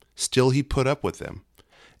them, still he put up with them.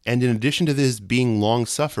 And in addition to this being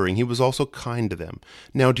long-suffering, he was also kind to them.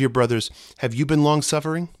 Now, dear brothers, have you been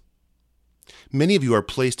long-suffering? Many of you are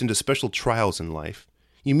placed into special trials in life.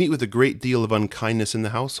 You meet with a great deal of unkindness in the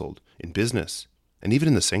household, in business, and even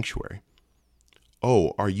in the sanctuary.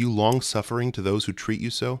 Oh, are you long-suffering to those who treat you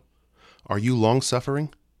so? Are you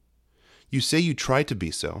long-suffering? You say you try to be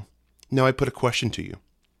so. Now I put a question to you.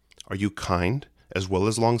 Are you kind as well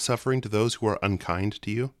as long-suffering to those who are unkind to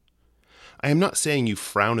you? I am not saying you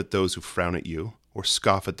frown at those who frown at you, or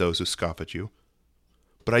scoff at those who scoff at you,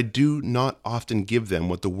 but I do not often give them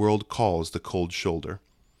what the world calls the cold shoulder,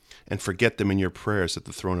 and forget them in your prayers at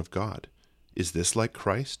the throne of God. Is this like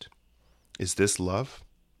Christ? Is this love?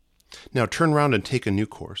 Now turn round and take a new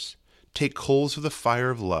course. Take coals of the fire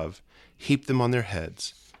of love, heap them on their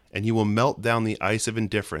heads, and you will melt down the ice of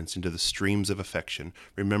indifference into the streams of affection.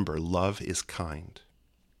 Remember, love is kind.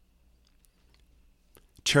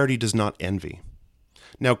 Charity does not envy.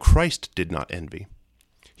 Now Christ did not envy.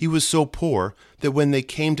 He was so poor that when they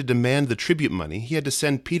came to demand the tribute money, he had to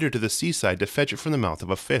send Peter to the seaside to fetch it from the mouth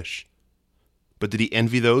of a fish. But did he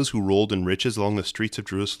envy those who rolled in riches along the streets of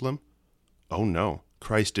Jerusalem? Oh no,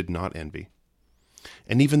 Christ did not envy.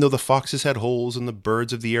 And even though the foxes had holes and the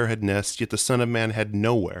birds of the air had nests, yet the Son of Man had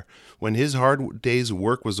nowhere, when his hard day's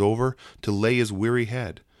work was over, to lay his weary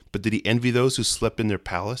head. But did he envy those who slept in their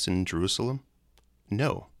palace in Jerusalem?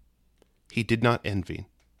 No, he did not envy.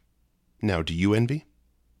 Now, do you envy?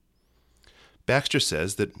 Baxter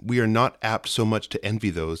says that we are not apt so much to envy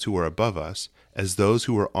those who are above us as those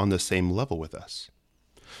who are on the same level with us.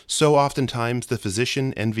 So oftentimes the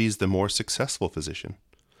physician envies the more successful physician.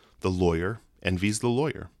 The lawyer envies the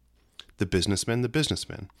lawyer. The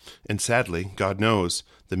businessman, and sadly, God knows,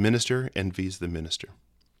 the minister envies the minister.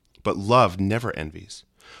 But love never envies.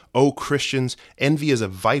 O Christians, envy is a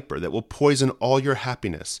viper that will poison all your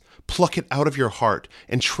happiness. Pluck it out of your heart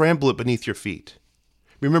and trample it beneath your feet.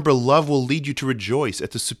 Remember, love will lead you to rejoice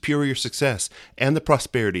at the superior success and the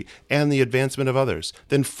prosperity and the advancement of others.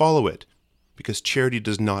 Then follow it, because charity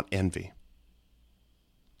does not envy.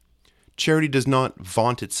 Charity does not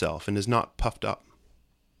vaunt itself and is not puffed up.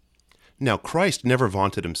 Now, Christ never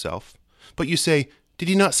vaunted himself, but you say, did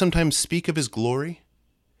he not sometimes speak of his glory?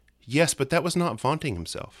 Yes, but that was not vaunting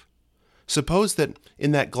himself. Suppose that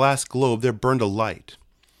in that glass globe there burned a light.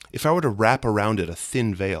 If I were to wrap around it a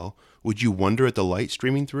thin veil, would you wonder at the light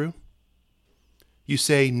streaming through? You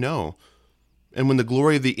say no. And when the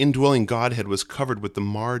glory of the indwelling Godhead was covered with the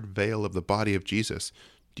marred veil of the body of Jesus,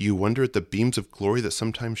 do you wonder at the beams of glory that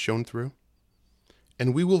sometimes shone through?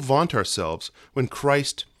 And we will vaunt ourselves when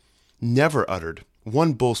Christ never uttered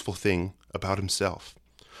one boastful thing about himself.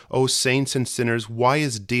 O saints and sinners, why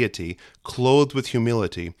is deity clothed with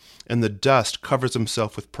humility, and the dust covers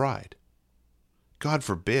himself with pride? God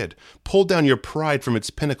forbid. Pull down your pride from its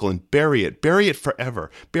pinnacle and bury it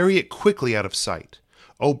forever. Bury it quickly out of sight.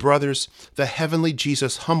 O brothers, the heavenly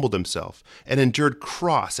Jesus humbled himself and endured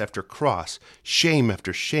cross after cross, shame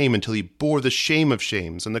after shame, until he bore the shame of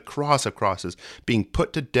shames and the cross of crosses, being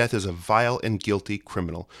put to death as a vile and guilty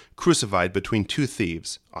criminal, crucified between two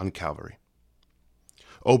thieves on Calvary.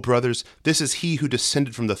 O brothers, this is he who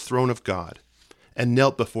descended from the throne of God and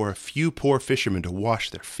knelt before a few poor fishermen to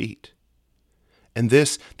wash their feet. And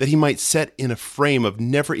this, that he might set in a frame of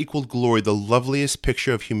never-equaled glory the loveliest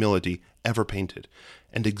picture of humility ever painted,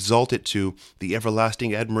 and exalt it to the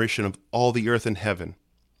everlasting admiration of all the earth and heaven.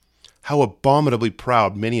 How abominably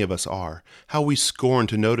proud many of us are, how we scorn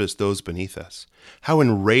to notice those beneath us, how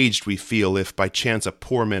enraged we feel if by chance a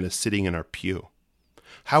poor man is sitting in our pew.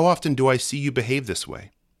 How often do I see you behave this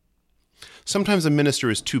way? Sometimes a minister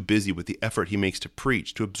is too busy with the effort he makes to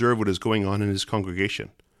preach to observe what is going on in his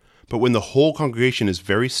congregation. But when the whole congregation is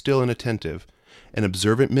very still and attentive, an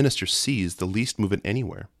observant minister sees the least movement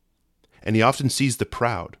anywhere. And he often sees the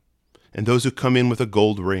proud, and those who come in with a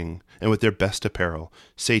gold ring and with their best apparel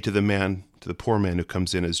say to the poor man who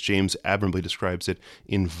comes in, as James admirably describes it,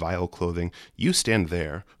 in vile clothing, "You stand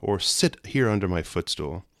there, or sit here under my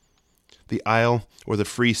footstool." The aisle or the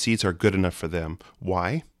free seats are good enough for them.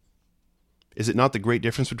 Why? Is it not the great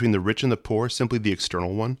difference between the rich and the poor simply the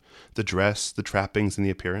external one, the dress, the trappings, and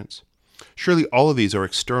the appearance? Surely all of these are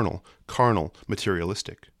external, carnal,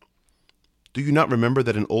 materialistic. Do you not remember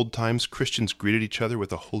that in old times Christians greeted each other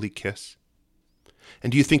with a holy kiss?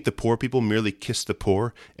 And do you think the poor people merely kiss the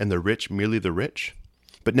poor and the rich merely the rich?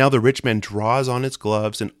 But now the rich man draws on his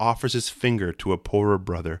gloves and offers his finger to a poorer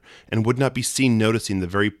brother, and would not be seen noticing the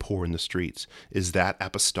very poor in the streets. Is that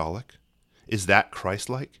apostolic? Is that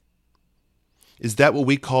Christ-like? Is that what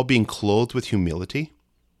we call being clothed with humility?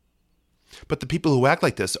 But the people who act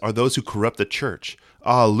like this are those who corrupt the church.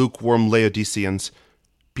 Ah, lukewarm Laodiceans,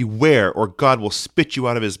 beware, or God will spit you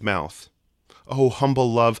out of his mouth. Oh,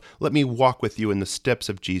 humble love, let me walk with you in the steps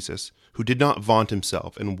of Jesus, who did not vaunt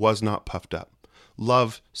himself and was not puffed up.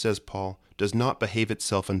 Love, says Paul, does not behave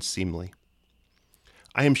itself unseemly.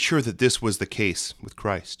 I am sure that this was the case with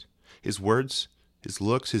Christ. His words, his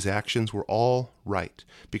looks, his actions were all right,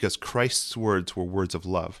 because Christ's words were words of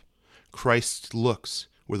love. Christ's looks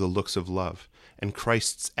were the looks of love, and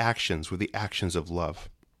Christ's actions were the actions of love.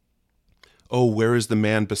 Oh, where is the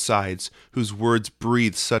man besides, whose words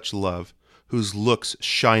breathe such love, whose looks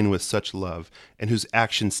shine with such love, and whose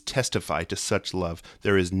actions testify to such love?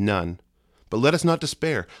 There is none. But let us not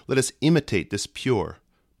despair. Let us imitate this pure,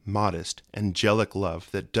 modest, angelic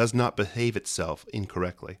love that does not behave itself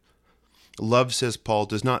incorrectly. Love, says Paul,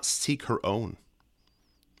 does not seek her own.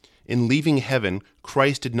 In leaving heaven,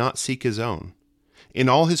 Christ did not seek his own. In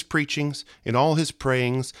all his preachings, in all his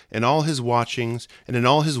prayings, in all his watchings, and in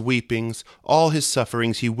all his weepings, all his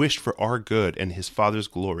sufferings, he wished for our good and his Father's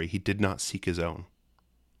glory. He did not seek his own.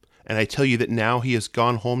 And I tell you that now he has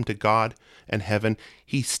gone home to God and heaven,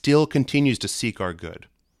 he still continues to seek our good.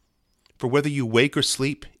 For whether you wake or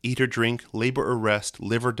sleep, eat or drink, labor or rest,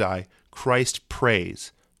 live or die, Christ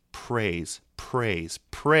prays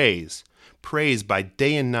by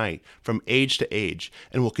day and night from age to age,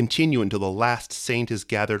 and will continue until the last saint is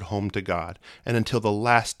gathered home to God, and until the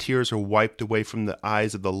last tears are wiped away from the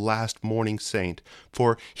eyes of the last mourning saint.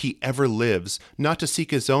 For he ever lives, not to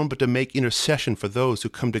seek his own, but to make intercession for those who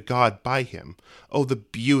come to God by him. Oh, the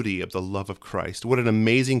beauty of the love of Christ! What an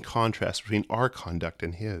amazing contrast between our conduct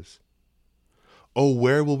and his. Oh,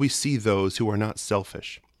 where will we see those who are not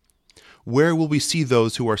selfish? Where will we see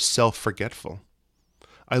those who are self-forgetful?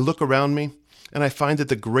 I look around me, and I find that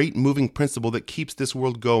the great moving principle that keeps this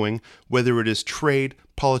world going, whether it is trade,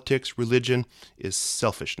 politics, religion, is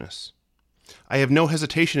selfishness. I have no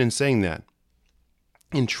hesitation in saying that.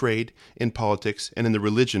 In trade, in politics, and in the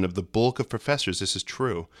religion of the bulk of professors, this is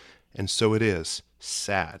true, and so it is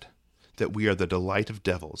sad that we are the delight of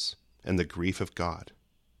devils and the grief of God.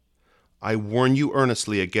 I warn you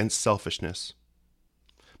earnestly against selfishness.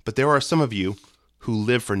 But there are some of you who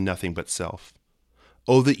live for nothing but self.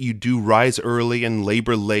 Oh, that you do rise early and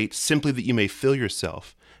labor late, simply that you may fill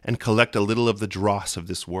yourself and collect a little of the dross of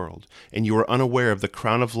this world, and you are unaware of the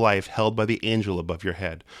crown of life held by the angel above your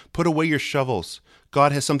head. Put away your shovels.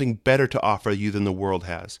 God has something better to offer you than the world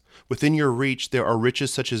has. Within your reach there are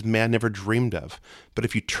riches such as man never dreamed of. But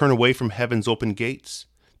if you turn away from heaven's open gates,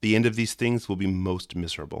 the end of these things will be most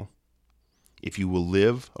miserable. If you will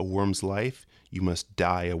live a worm's life, you must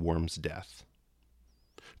die a worm's death.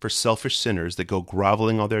 For selfish sinners that go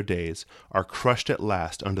groveling all their days are crushed at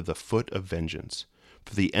last under the foot of vengeance.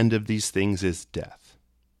 For the end of these things is death.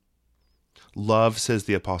 Love, says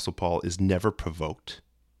the Apostle Paul, is never provoked.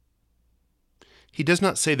 He does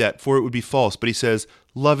not say that, for it would be false, but he says,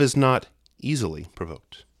 love is not easily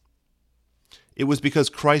provoked. It was because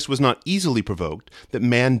Christ was not easily provoked that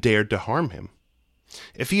man dared to harm him.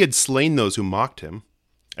 If he had slain those who mocked him,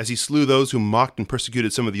 as he slew those who mocked and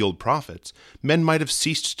persecuted some of the old prophets, men might have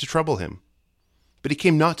ceased to trouble him. But he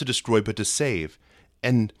came not to destroy, but to save,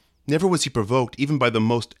 and never was he provoked, even by the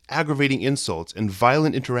most aggravating insults and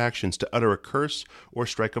violent interactions, to utter a curse or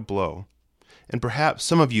strike a blow. And perhaps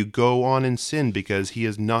some of you go on in sin because he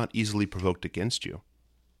is not easily provoked against you.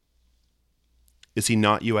 Is he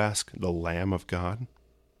not, you ask, the Lamb of God?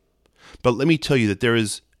 But let me tell you that there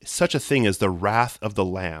is such a thing as the wrath of the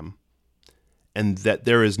Lamb, and that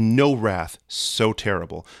there is no wrath so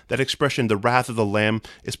terrible. That expression, the wrath of the Lamb,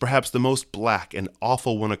 is perhaps the most black and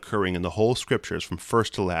awful one occurring in the whole Scriptures from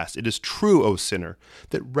first to last. It is true, O sinner,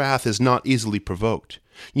 that wrath is not easily provoked.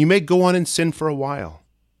 You may go on in sin for a while.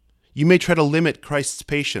 You may try to limit Christ's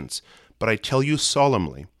patience, but I tell you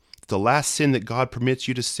solemnly, the last sin that God permits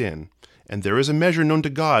you to sin, and there is a measure known to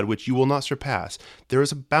God which you will not surpass, there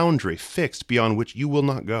is a boundary fixed beyond which you will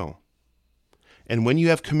not go. And when you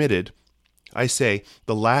have committed, I say,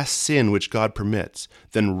 the last sin which God permits,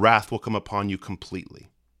 then wrath will come upon you completely.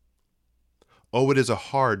 Oh, it is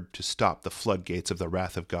hard to stop the floodgates of the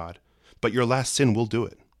wrath of God, but your last sin will do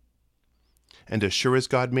it. And as sure as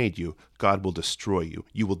God made you, God will destroy you.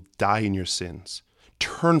 You will die in your sins.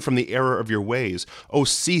 Turn from the error of your ways. Oh,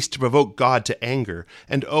 cease to provoke God to anger.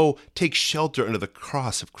 And oh, take shelter under the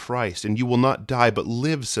cross of Christ, and you will not die but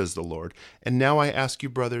live, says the Lord. And now I ask you,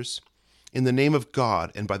 brothers, in the name of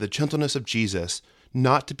God and by the gentleness of Jesus,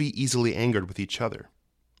 not to be easily angered with each other.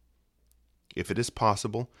 If it is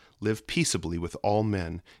possible, live peaceably with all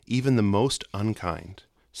men, even the most unkind,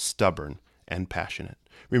 stubborn, and passionate.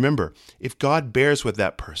 Remember, if God bears with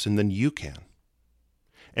that person, then you can.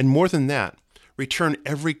 And more than that, return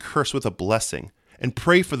every curse with a blessing, and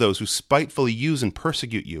pray for those who spitefully use and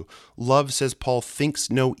persecute you. Love, says Paul, thinks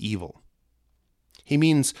no evil. He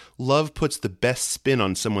means love puts the best spin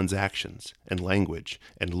on someone's actions and language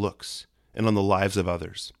and looks and on the lives of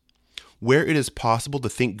others. Where it is possible to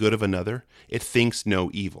think good of another, it thinks no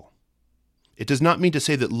evil. It does not mean to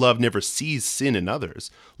say that love never sees sin in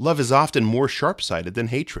others. Love is often more sharp-sighted than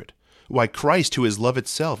hatred. Why, Christ, who is love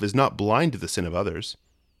itself, is not blind to the sin of others.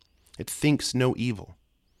 It thinks no evil.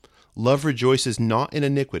 Love rejoices not in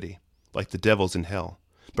iniquity, like the devils in hell,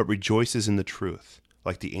 but rejoices in the truth,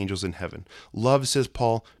 like the angels in heaven. Love, says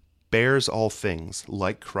Paul, bears all things,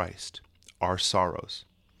 like Christ, our sorrows.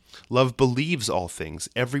 Love believes all things,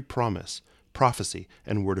 every promise, prophecy,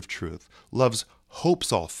 and word of truth. Love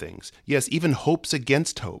hopes all things, yes, even hopes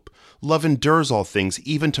against hope. Love endures all things,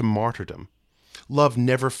 even to martyrdom. Love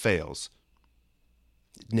never fails.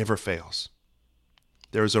 It never fails.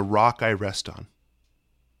 There is a rock I rest on.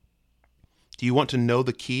 Do you want to know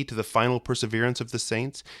the key to the final perseverance of the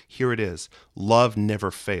saints? Here it is. Love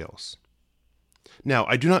never fails. Now,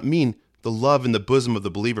 I do not mean the love in the bosom of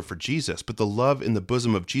the believer for Jesus, but the love in the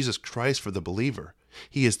bosom of Jesus Christ for the believer.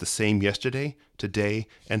 He is the same yesterday, today,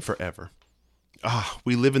 and forever.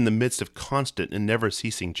 We live in the midst of constant and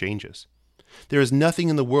never-ceasing changes. There is nothing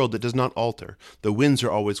in the world that does not alter. The winds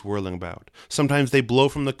are always whirling about. Sometimes they blow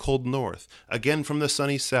from the cold north, again from the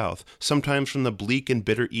sunny south, sometimes from the bleak and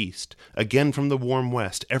bitter east, again from the warm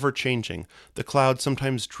west, ever changing. The clouds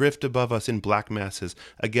sometimes drift above us in black masses,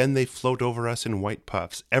 again they float over us in white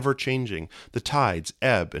puffs, ever changing. The tides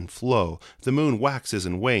ebb and flow, the moon waxes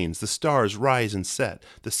and wanes, the stars rise and set,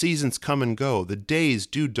 the seasons come and go, the days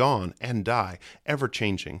do dawn and die, ever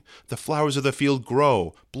changing. The flowers of the field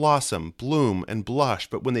grow, blossom, bloom, and blush,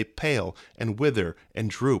 but when they pale and wither and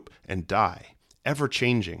droop and die, ever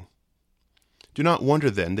changing. Do not wonder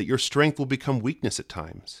then that your strength will become weakness at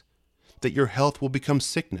times, that your health will become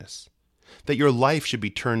sickness, that your life should be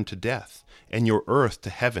turned to death, and your earth to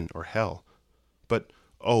heaven or hell. But,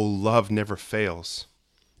 love never fails.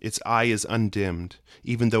 Its eye is undimmed,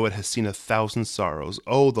 even though it has seen 1,000 sorrows.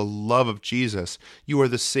 The love of Jesus! You are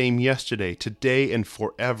the same yesterday, today, and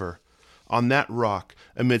forever. On that rock,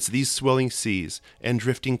 amidst these swelling seas, and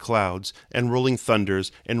drifting clouds, and rolling thunders,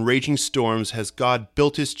 and raging storms, has God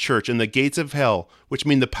built his church, and the gates of hell, which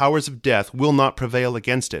mean the powers of death, will not prevail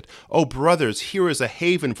against it. Brothers, here is a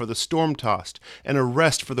haven for the storm-tossed, and a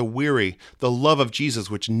rest for the weary, the love of Jesus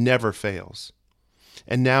which never fails.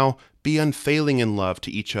 And now, be unfailing in love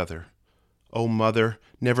to each other. Mother,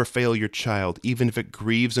 never fail your child, even if it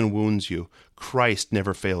grieves and wounds you. Christ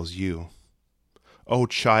never fails you.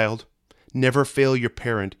 Child, never fail your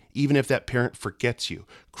parent, even if that parent forgets you.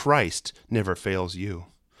 Christ never fails you.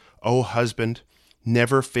 Husband,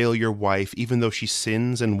 never fail your wife, even though she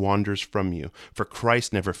sins and wanders from you, for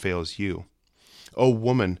Christ never fails you.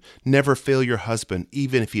 Woman, never fail your husband,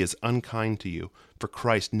 even if he is unkind to you, for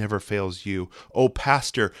Christ never fails you.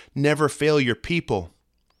 Pastor, never fail your people.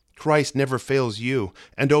 Christ never fails you.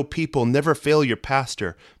 And people, never fail your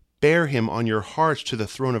pastor. Bear him on your hearts to the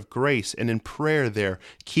throne of grace, and in prayer there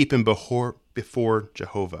keep him before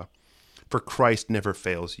Jehovah, for Christ never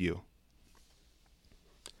fails you.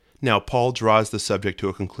 Now Paul draws the subject to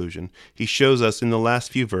a conclusion. He shows us in the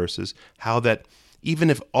last few verses how that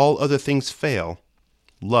even if all other things fail,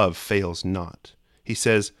 love fails not. He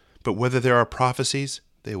says, but whether there are prophecies,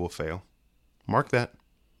 they will fail. Mark that.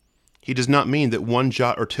 He does not mean that one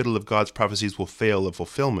jot or tittle of God's prophecies will fail of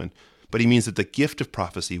fulfillment, but he means that the gift of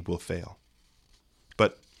prophecy will fail.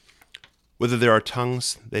 But whether there are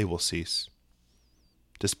tongues, they will cease.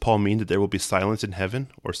 Does Paul mean that there will be silence in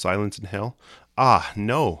heaven or silence in hell?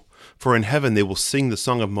 No. For in heaven they will sing the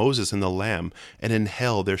song of Moses and the Lamb, and in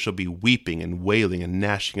hell there shall be weeping and wailing and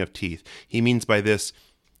gnashing of teeth. He means by this,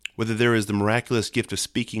 whether there is the miraculous gift of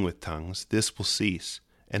speaking with tongues, this will cease,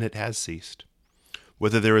 and it has ceased.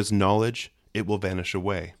 Whether there is knowledge, it will vanish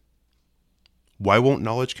away. Why won't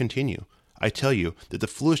knowledge continue? I tell you that the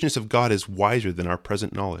foolishness of God is wiser than our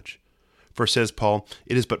present knowledge. For, says Paul,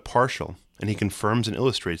 it is but partial, and he confirms and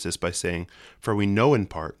illustrates this by saying, for we know in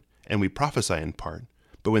part, and we prophesy in part,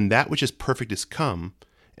 But when that which is perfect is come,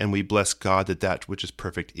 and we bless God that that which is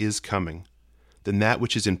perfect is coming, then that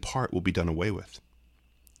which is in part will be done away with.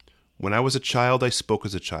 When I was a child, I spoke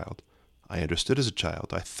as a child. I understood as a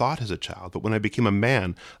child. I thought as a child. But when I became a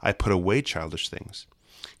man, I put away childish things.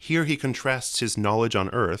 Here he contrasts his knowledge on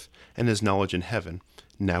earth and his knowledge in heaven,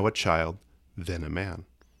 now a child, then a man.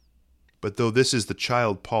 But though this is the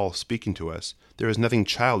child Paul speaking to us, there is nothing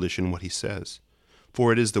childish in what he says.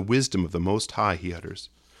 For it is the wisdom of the Most High he utters,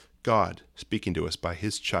 God speaking to us by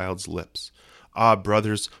his child's lips. Ah,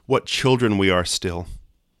 brothers, what children we are still!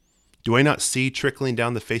 Do I not see trickling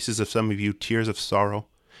down the faces of some of you tears of sorrow?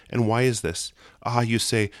 And why is this? Ah, you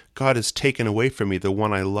say, God has taken away from me the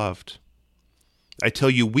one I loved. I tell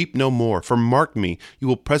you, weep no more, for mark me, you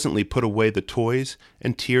will presently put away the toys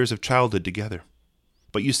and tears of childhood together.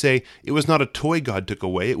 But you say, it was not a toy God took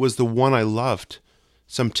away, it was the one I loved.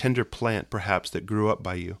 Some tender plant, perhaps, that grew up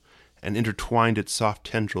by you, and intertwined its soft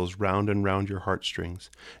tendrils round and round your heartstrings.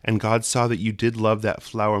 And God saw that you did love that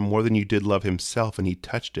flower more than you did love himself, and he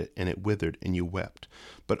touched it, and it withered, and you wept.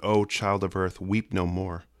 But, O child of earth, weep no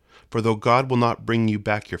more. For though God will not bring you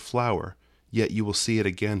back your flower, yet you will see it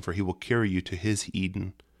again, for he will carry you to his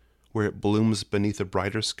Eden, where it blooms beneath a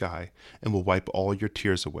brighter sky, and will wipe all your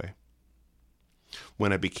tears away.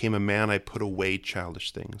 When I became a man, I put away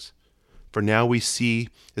childish things. For now we see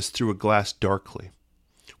as through a glass darkly.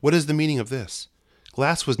 What is the meaning of this?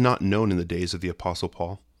 Glass was not known in the days of the Apostle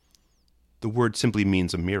Paul. The word simply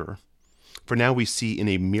means a mirror. For now we see in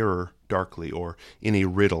a mirror darkly, or in a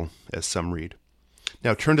riddle, as some read.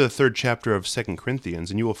 Now turn to the 3rd chapter of 2 Corinthians,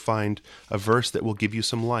 and you will find a verse that will give you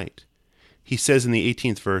some light. He says in the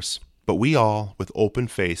 18th verse, But we all, with open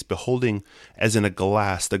face, beholding as in a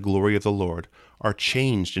glass the glory of the Lord, are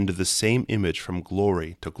changed into the same image from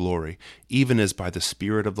glory to glory, even as by the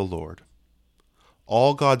Spirit of the Lord.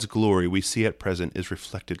 All God's glory we see at present is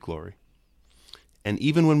reflected glory. And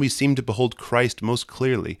even when we seem to behold Christ most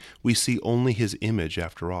clearly, we see only his image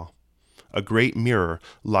after all. A great mirror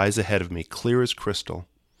lies ahead of me, clear as crystal,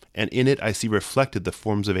 and in it I see reflected the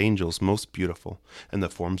forms of angels most beautiful, and the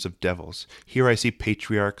forms of devils. Here I see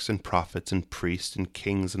patriarchs and prophets and priests and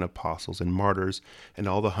kings and apostles and martyrs and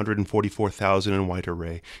all the 144,000 in white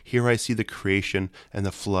array. Here I see the creation and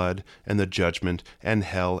the flood and the judgment and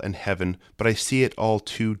hell and heaven, but I see it all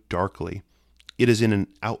too darkly. It is in an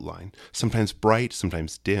outline, sometimes bright,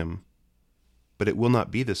 sometimes dim. But it will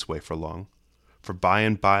not be this way for long, for by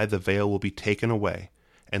and by the veil will be taken away,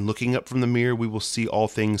 and looking up from the mirror, we will see all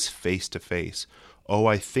things face to face. Oh,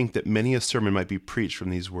 I think that many a sermon might be preached from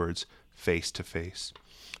these words, face to face.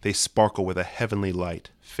 They sparkle with a heavenly light,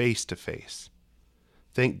 face to face.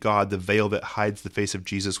 Thank God the veil that hides the face of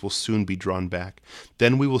Jesus will soon be drawn back.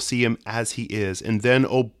 Then we will see him as he is, and then,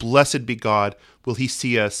 oh, blessed be God, will he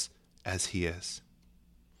see us as he is.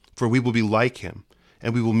 For we will be like him,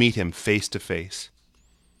 and we will meet him face to face.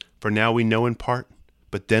 For now we know in part,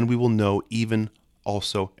 but then we will know even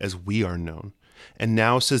also as we are known. And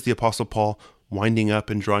now, says the Apostle Paul, winding up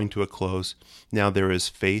and drawing to a close, now there is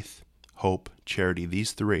faith, hope, charity,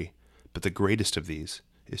 these three, but the greatest of these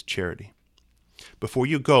is charity. Before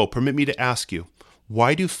you go, permit me to ask you,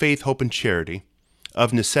 why do faith, hope, and charity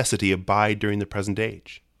of necessity abide during the present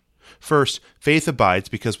age? First, faith abides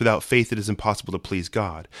because without faith it is impossible to please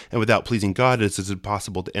God, and without pleasing God it is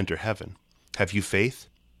impossible to enter heaven. Have you faith?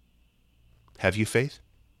 Have you faith?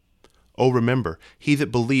 Oh, remember, he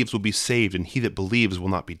that believes will be saved, and he that believes will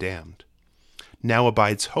not be damned. Now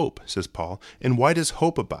abides hope, says Paul. And why does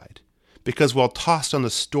hope abide? Because while tossed on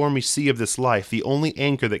the stormy sea of this life, the only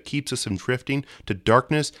anchor that keeps us from drifting to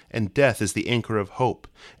darkness and death is the anchor of hope.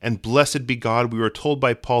 And blessed be God, we are told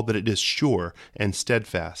by Paul that it is sure and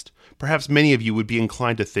steadfast. Perhaps many of you would be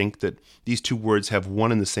inclined to think that these two words have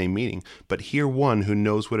one and the same meaning, but hear one who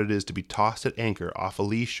knows what it is to be tossed at anchor off a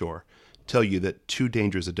lee shore tell you that too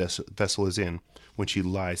dangerous a vessel is in when she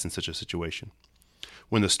lies in such a situation.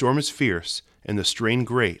 When the storm is fierce and the strain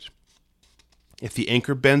great, if the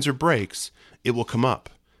anchor bends or breaks, it will come up,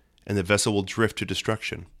 and the vessel will drift to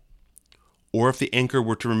destruction. Or if the anchor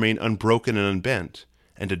were to remain unbroken and unbent,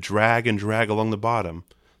 and to drag and drag along the bottom,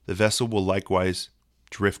 the vessel will likewise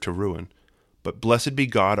drift to ruin. But blessed be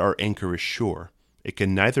God, our anchor is sure. It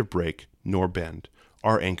can neither break nor bend.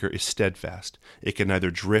 Our anchor is steadfast. It can neither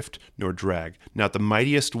drift nor drag. Not the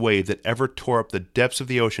mightiest wave that ever tore up the depths of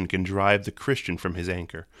the ocean can drive the Christian from his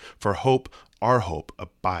anchor. For hope, our hope,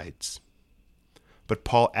 abides. But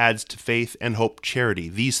Paul adds to faith and hope charity.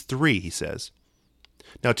 These three, he says.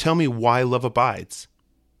 Now tell me why love abides.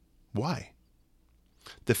 Why?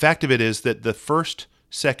 The fact of it is that the first,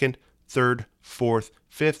 second, 3rd, 4th,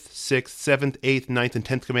 5th, 6th, 7th, 8th, 9th, and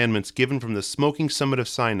 10th commandments given from the smoking summit of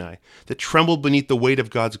Sinai that trembled beneath the weight of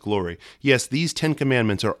God's glory. Yes, these 10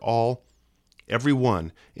 commandments are all, every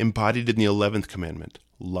one, embodied in the 11th commandment,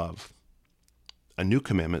 love. A new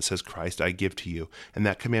commandment, says Christ, I give to you, and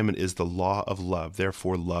that commandment is the law of love.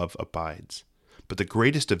 Therefore, love abides. But the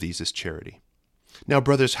greatest of these is charity. Now,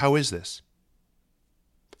 brothers, how is this?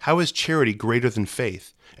 How is charity greater than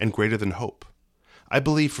faith and greater than hope? I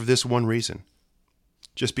believe for this one reason.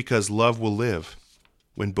 Just because love will live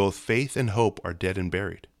when both faith and hope are dead and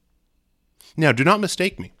buried. Now, do not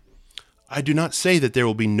mistake me. I do not say that there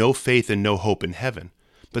will be no faith and no hope in heaven,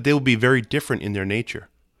 but they will be very different in their nature.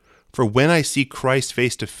 For when I see Christ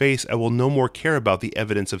face to face, I will no more care about the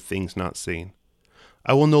evidence of things not seen.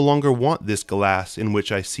 I will no longer want this glass in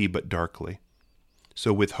which I see but darkly.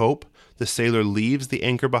 So with hope, the sailor leaves the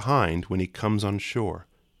anchor behind when he comes on shore.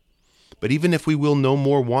 But even if we will no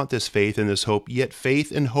more want this faith and this hope, yet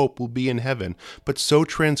faith and hope will be in heaven, but so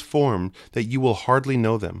transformed that you will hardly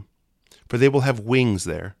know them. For they will have wings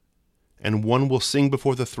there, and one will sing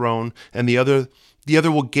before the throne, and the other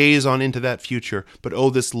will gaze on into that future. But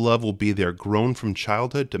oh, this love will be there, grown from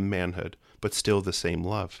childhood to manhood, but still the same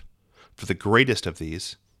love. For the greatest of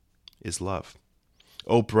these is love.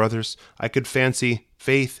 Oh, brothers, I could fancy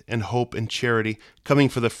faith and hope and charity coming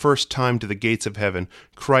for the first time to the gates of heaven.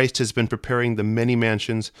 Christ has been preparing the many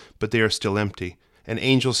mansions, but they are still empty. An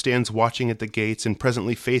angel stands watching at the gates, and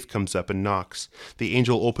presently faith comes up and knocks. The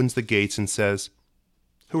angel opens the gates and says,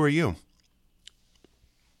 "Who are you?"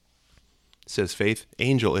 Says Faith,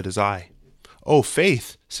 "Angel, it is I." "Oh,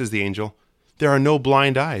 Faith," says the angel, "there are no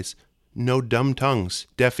blind eyes, no dumb tongues,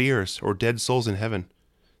 deaf ears, or dead souls in heaven.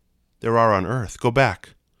 There are on earth. Go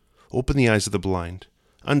back. Open the eyes of the blind,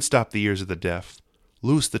 unstop the ears of the deaf,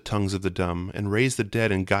 loose the tongues of the dumb, and raise the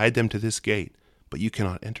dead and guide them to this gate, but you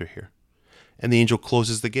cannot enter here." And the angel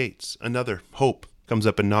closes the gates. Another, Hope, comes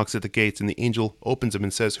up and knocks at the gates, and the angel opens them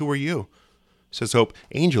and says, "Who are you?" Says Hope,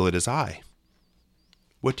 "Angel, it is I."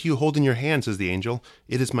 "What do you hold in your hand?" says the angel.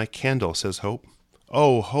 "It is my candle," says Hope.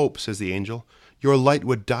 "Oh, Hope," says the angel, "your light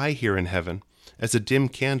would die here in heaven, as a dim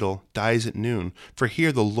candle dies at noon. For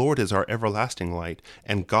here the Lord is our everlasting light,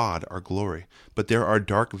 and God our glory. But there are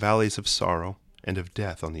dark valleys of sorrow and of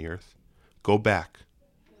death on the earth. Go back.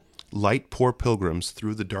 Light poor pilgrims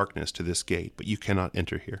through the darkness to this gate, but you cannot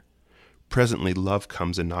enter here." Presently love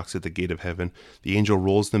comes and knocks at the gate of heaven. The angel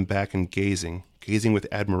rolls them back, and gazing with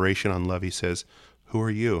admiration on love, he says, "Who are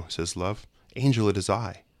you?" says love. "Angel, it is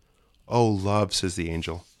I." "Oh, love," says the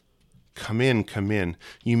angel, come in.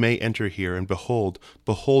 You may enter here, and behold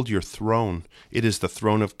your throne. It is the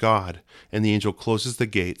throne of God." And the angel closes the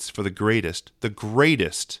gates, for the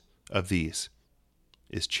greatest of these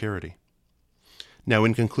is charity. Now,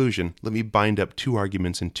 in conclusion, let me bind up 2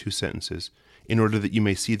 arguments in 2 sentences, in order that you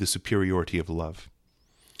may see the superiority of love.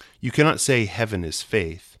 You cannot say heaven is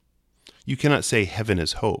faith. You cannot say heaven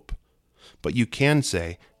is hope. But you can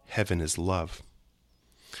say heaven is love.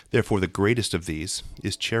 Therefore, the greatest of these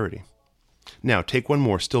is charity. Now, take one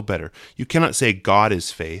more, still better. You cannot say God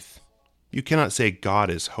is faith. You cannot say God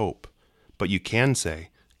is hope. But you can say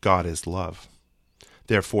God is love.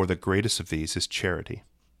 Therefore, the greatest of these is charity.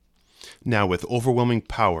 Now, with overwhelming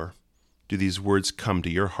power, do these words come to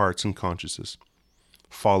your hearts and consciences.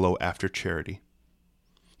 Follow after charity,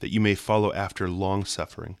 that you may follow after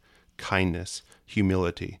long-suffering, kindness,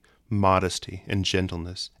 humility, modesty and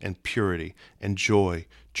gentleness and purity and joy,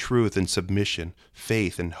 truth and submission,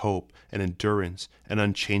 faith and hope and endurance and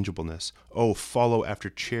unchangeableness. Oh, follow after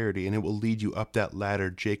charity, and it will lead you up that ladder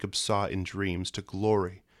Jacob saw in dreams to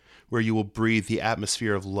glory, where you will breathe the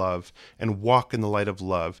atmosphere of love and walk in the light of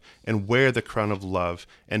love and wear the crown of love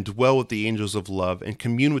and dwell with the angels of love and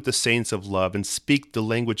commune with the saints of love and speak the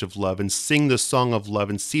language of love and sing the song of love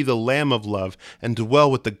and see the Lamb of love and dwell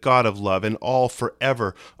with the God of love, and all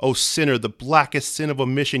forever. O sinner, the blackest sin of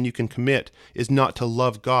omission you can commit is not to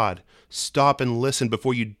love God. Stop and listen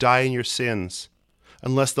before you die in your sins.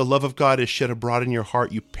 Unless the love of God is shed abroad in your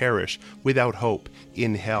heart, you perish without hope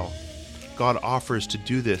in hell. God offers to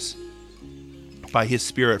do this by his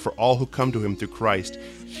Spirit for all who come to him through Christ.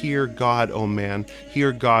 Hear God, O man.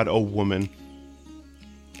 Hear God, O woman.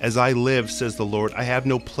 As I live, says the Lord, I have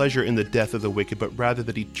no pleasure in the death of the wicked, but rather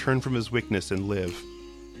that he turn from his wickedness and live.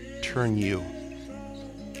 Turn you.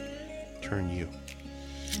 Turn you.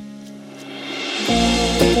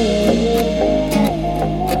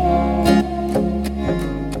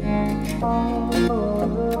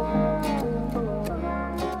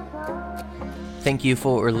 Thank you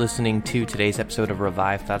for listening to today's episode of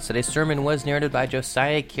Revive Thoughts. Today's sermon was narrated by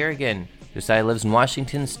Josiah Kerrigan. Josiah lives in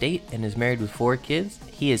Washington State and is married with 4 kids.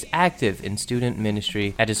 he is active in student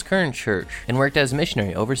ministry at his current church and worked as a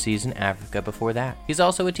missionary overseas in Africa before that. He's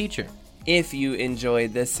also a teacher. If you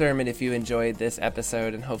enjoyed this sermon, if you enjoyed this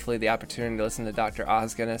episode, and hopefully the opportunity to listen to Dr.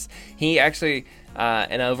 Os Guinness, he actually,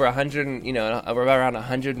 in over 100, around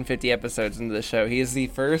 150 episodes into the show, he is the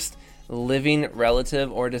first living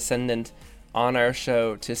relative or descendant on our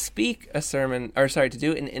show to speak a sermon, to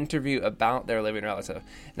do an interview about their living relative.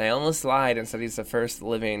 And I almost lied and said he's the first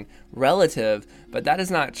living relative, but that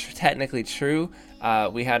is not technically true.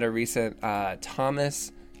 We had a recent we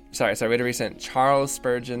had a recent Charles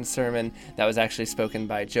Spurgeon sermon that was actually spoken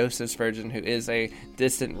by Joseph Spurgeon, who is a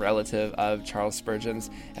distant relative of Charles Spurgeon's.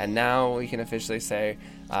 And now we can officially say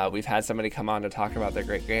we've had somebody come on to talk about their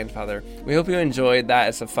great-grandfather. We hope you enjoyed that.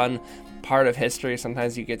 It's a fun part of history.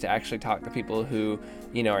 Sometimes you get to actually talk to people who,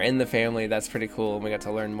 are in the family. That's pretty cool. And we got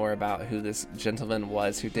to learn more about who this gentleman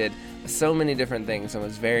was, who did so many different things and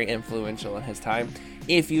was very influential in his time.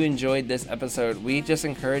 If you enjoyed this episode, we just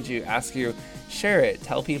encourage you, ask you, share it,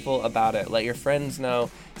 tell people about it, let your friends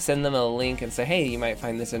know, send them a link and say, hey, you might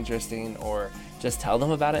find this interesting, or just tell them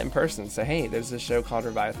about it in person. Say, hey, there's this show called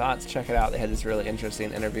Revive Thoughts, check it out, they had this really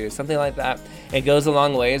interesting interview, something like that. It goes a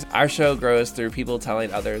long ways. Our show grows through people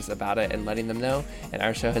telling others about it and letting them know, and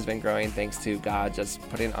our show has been growing thanks to God just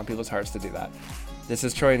putting it on people's hearts to do that. This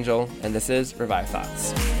is Troy and Joel, and this is Revive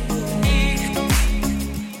Thoughts.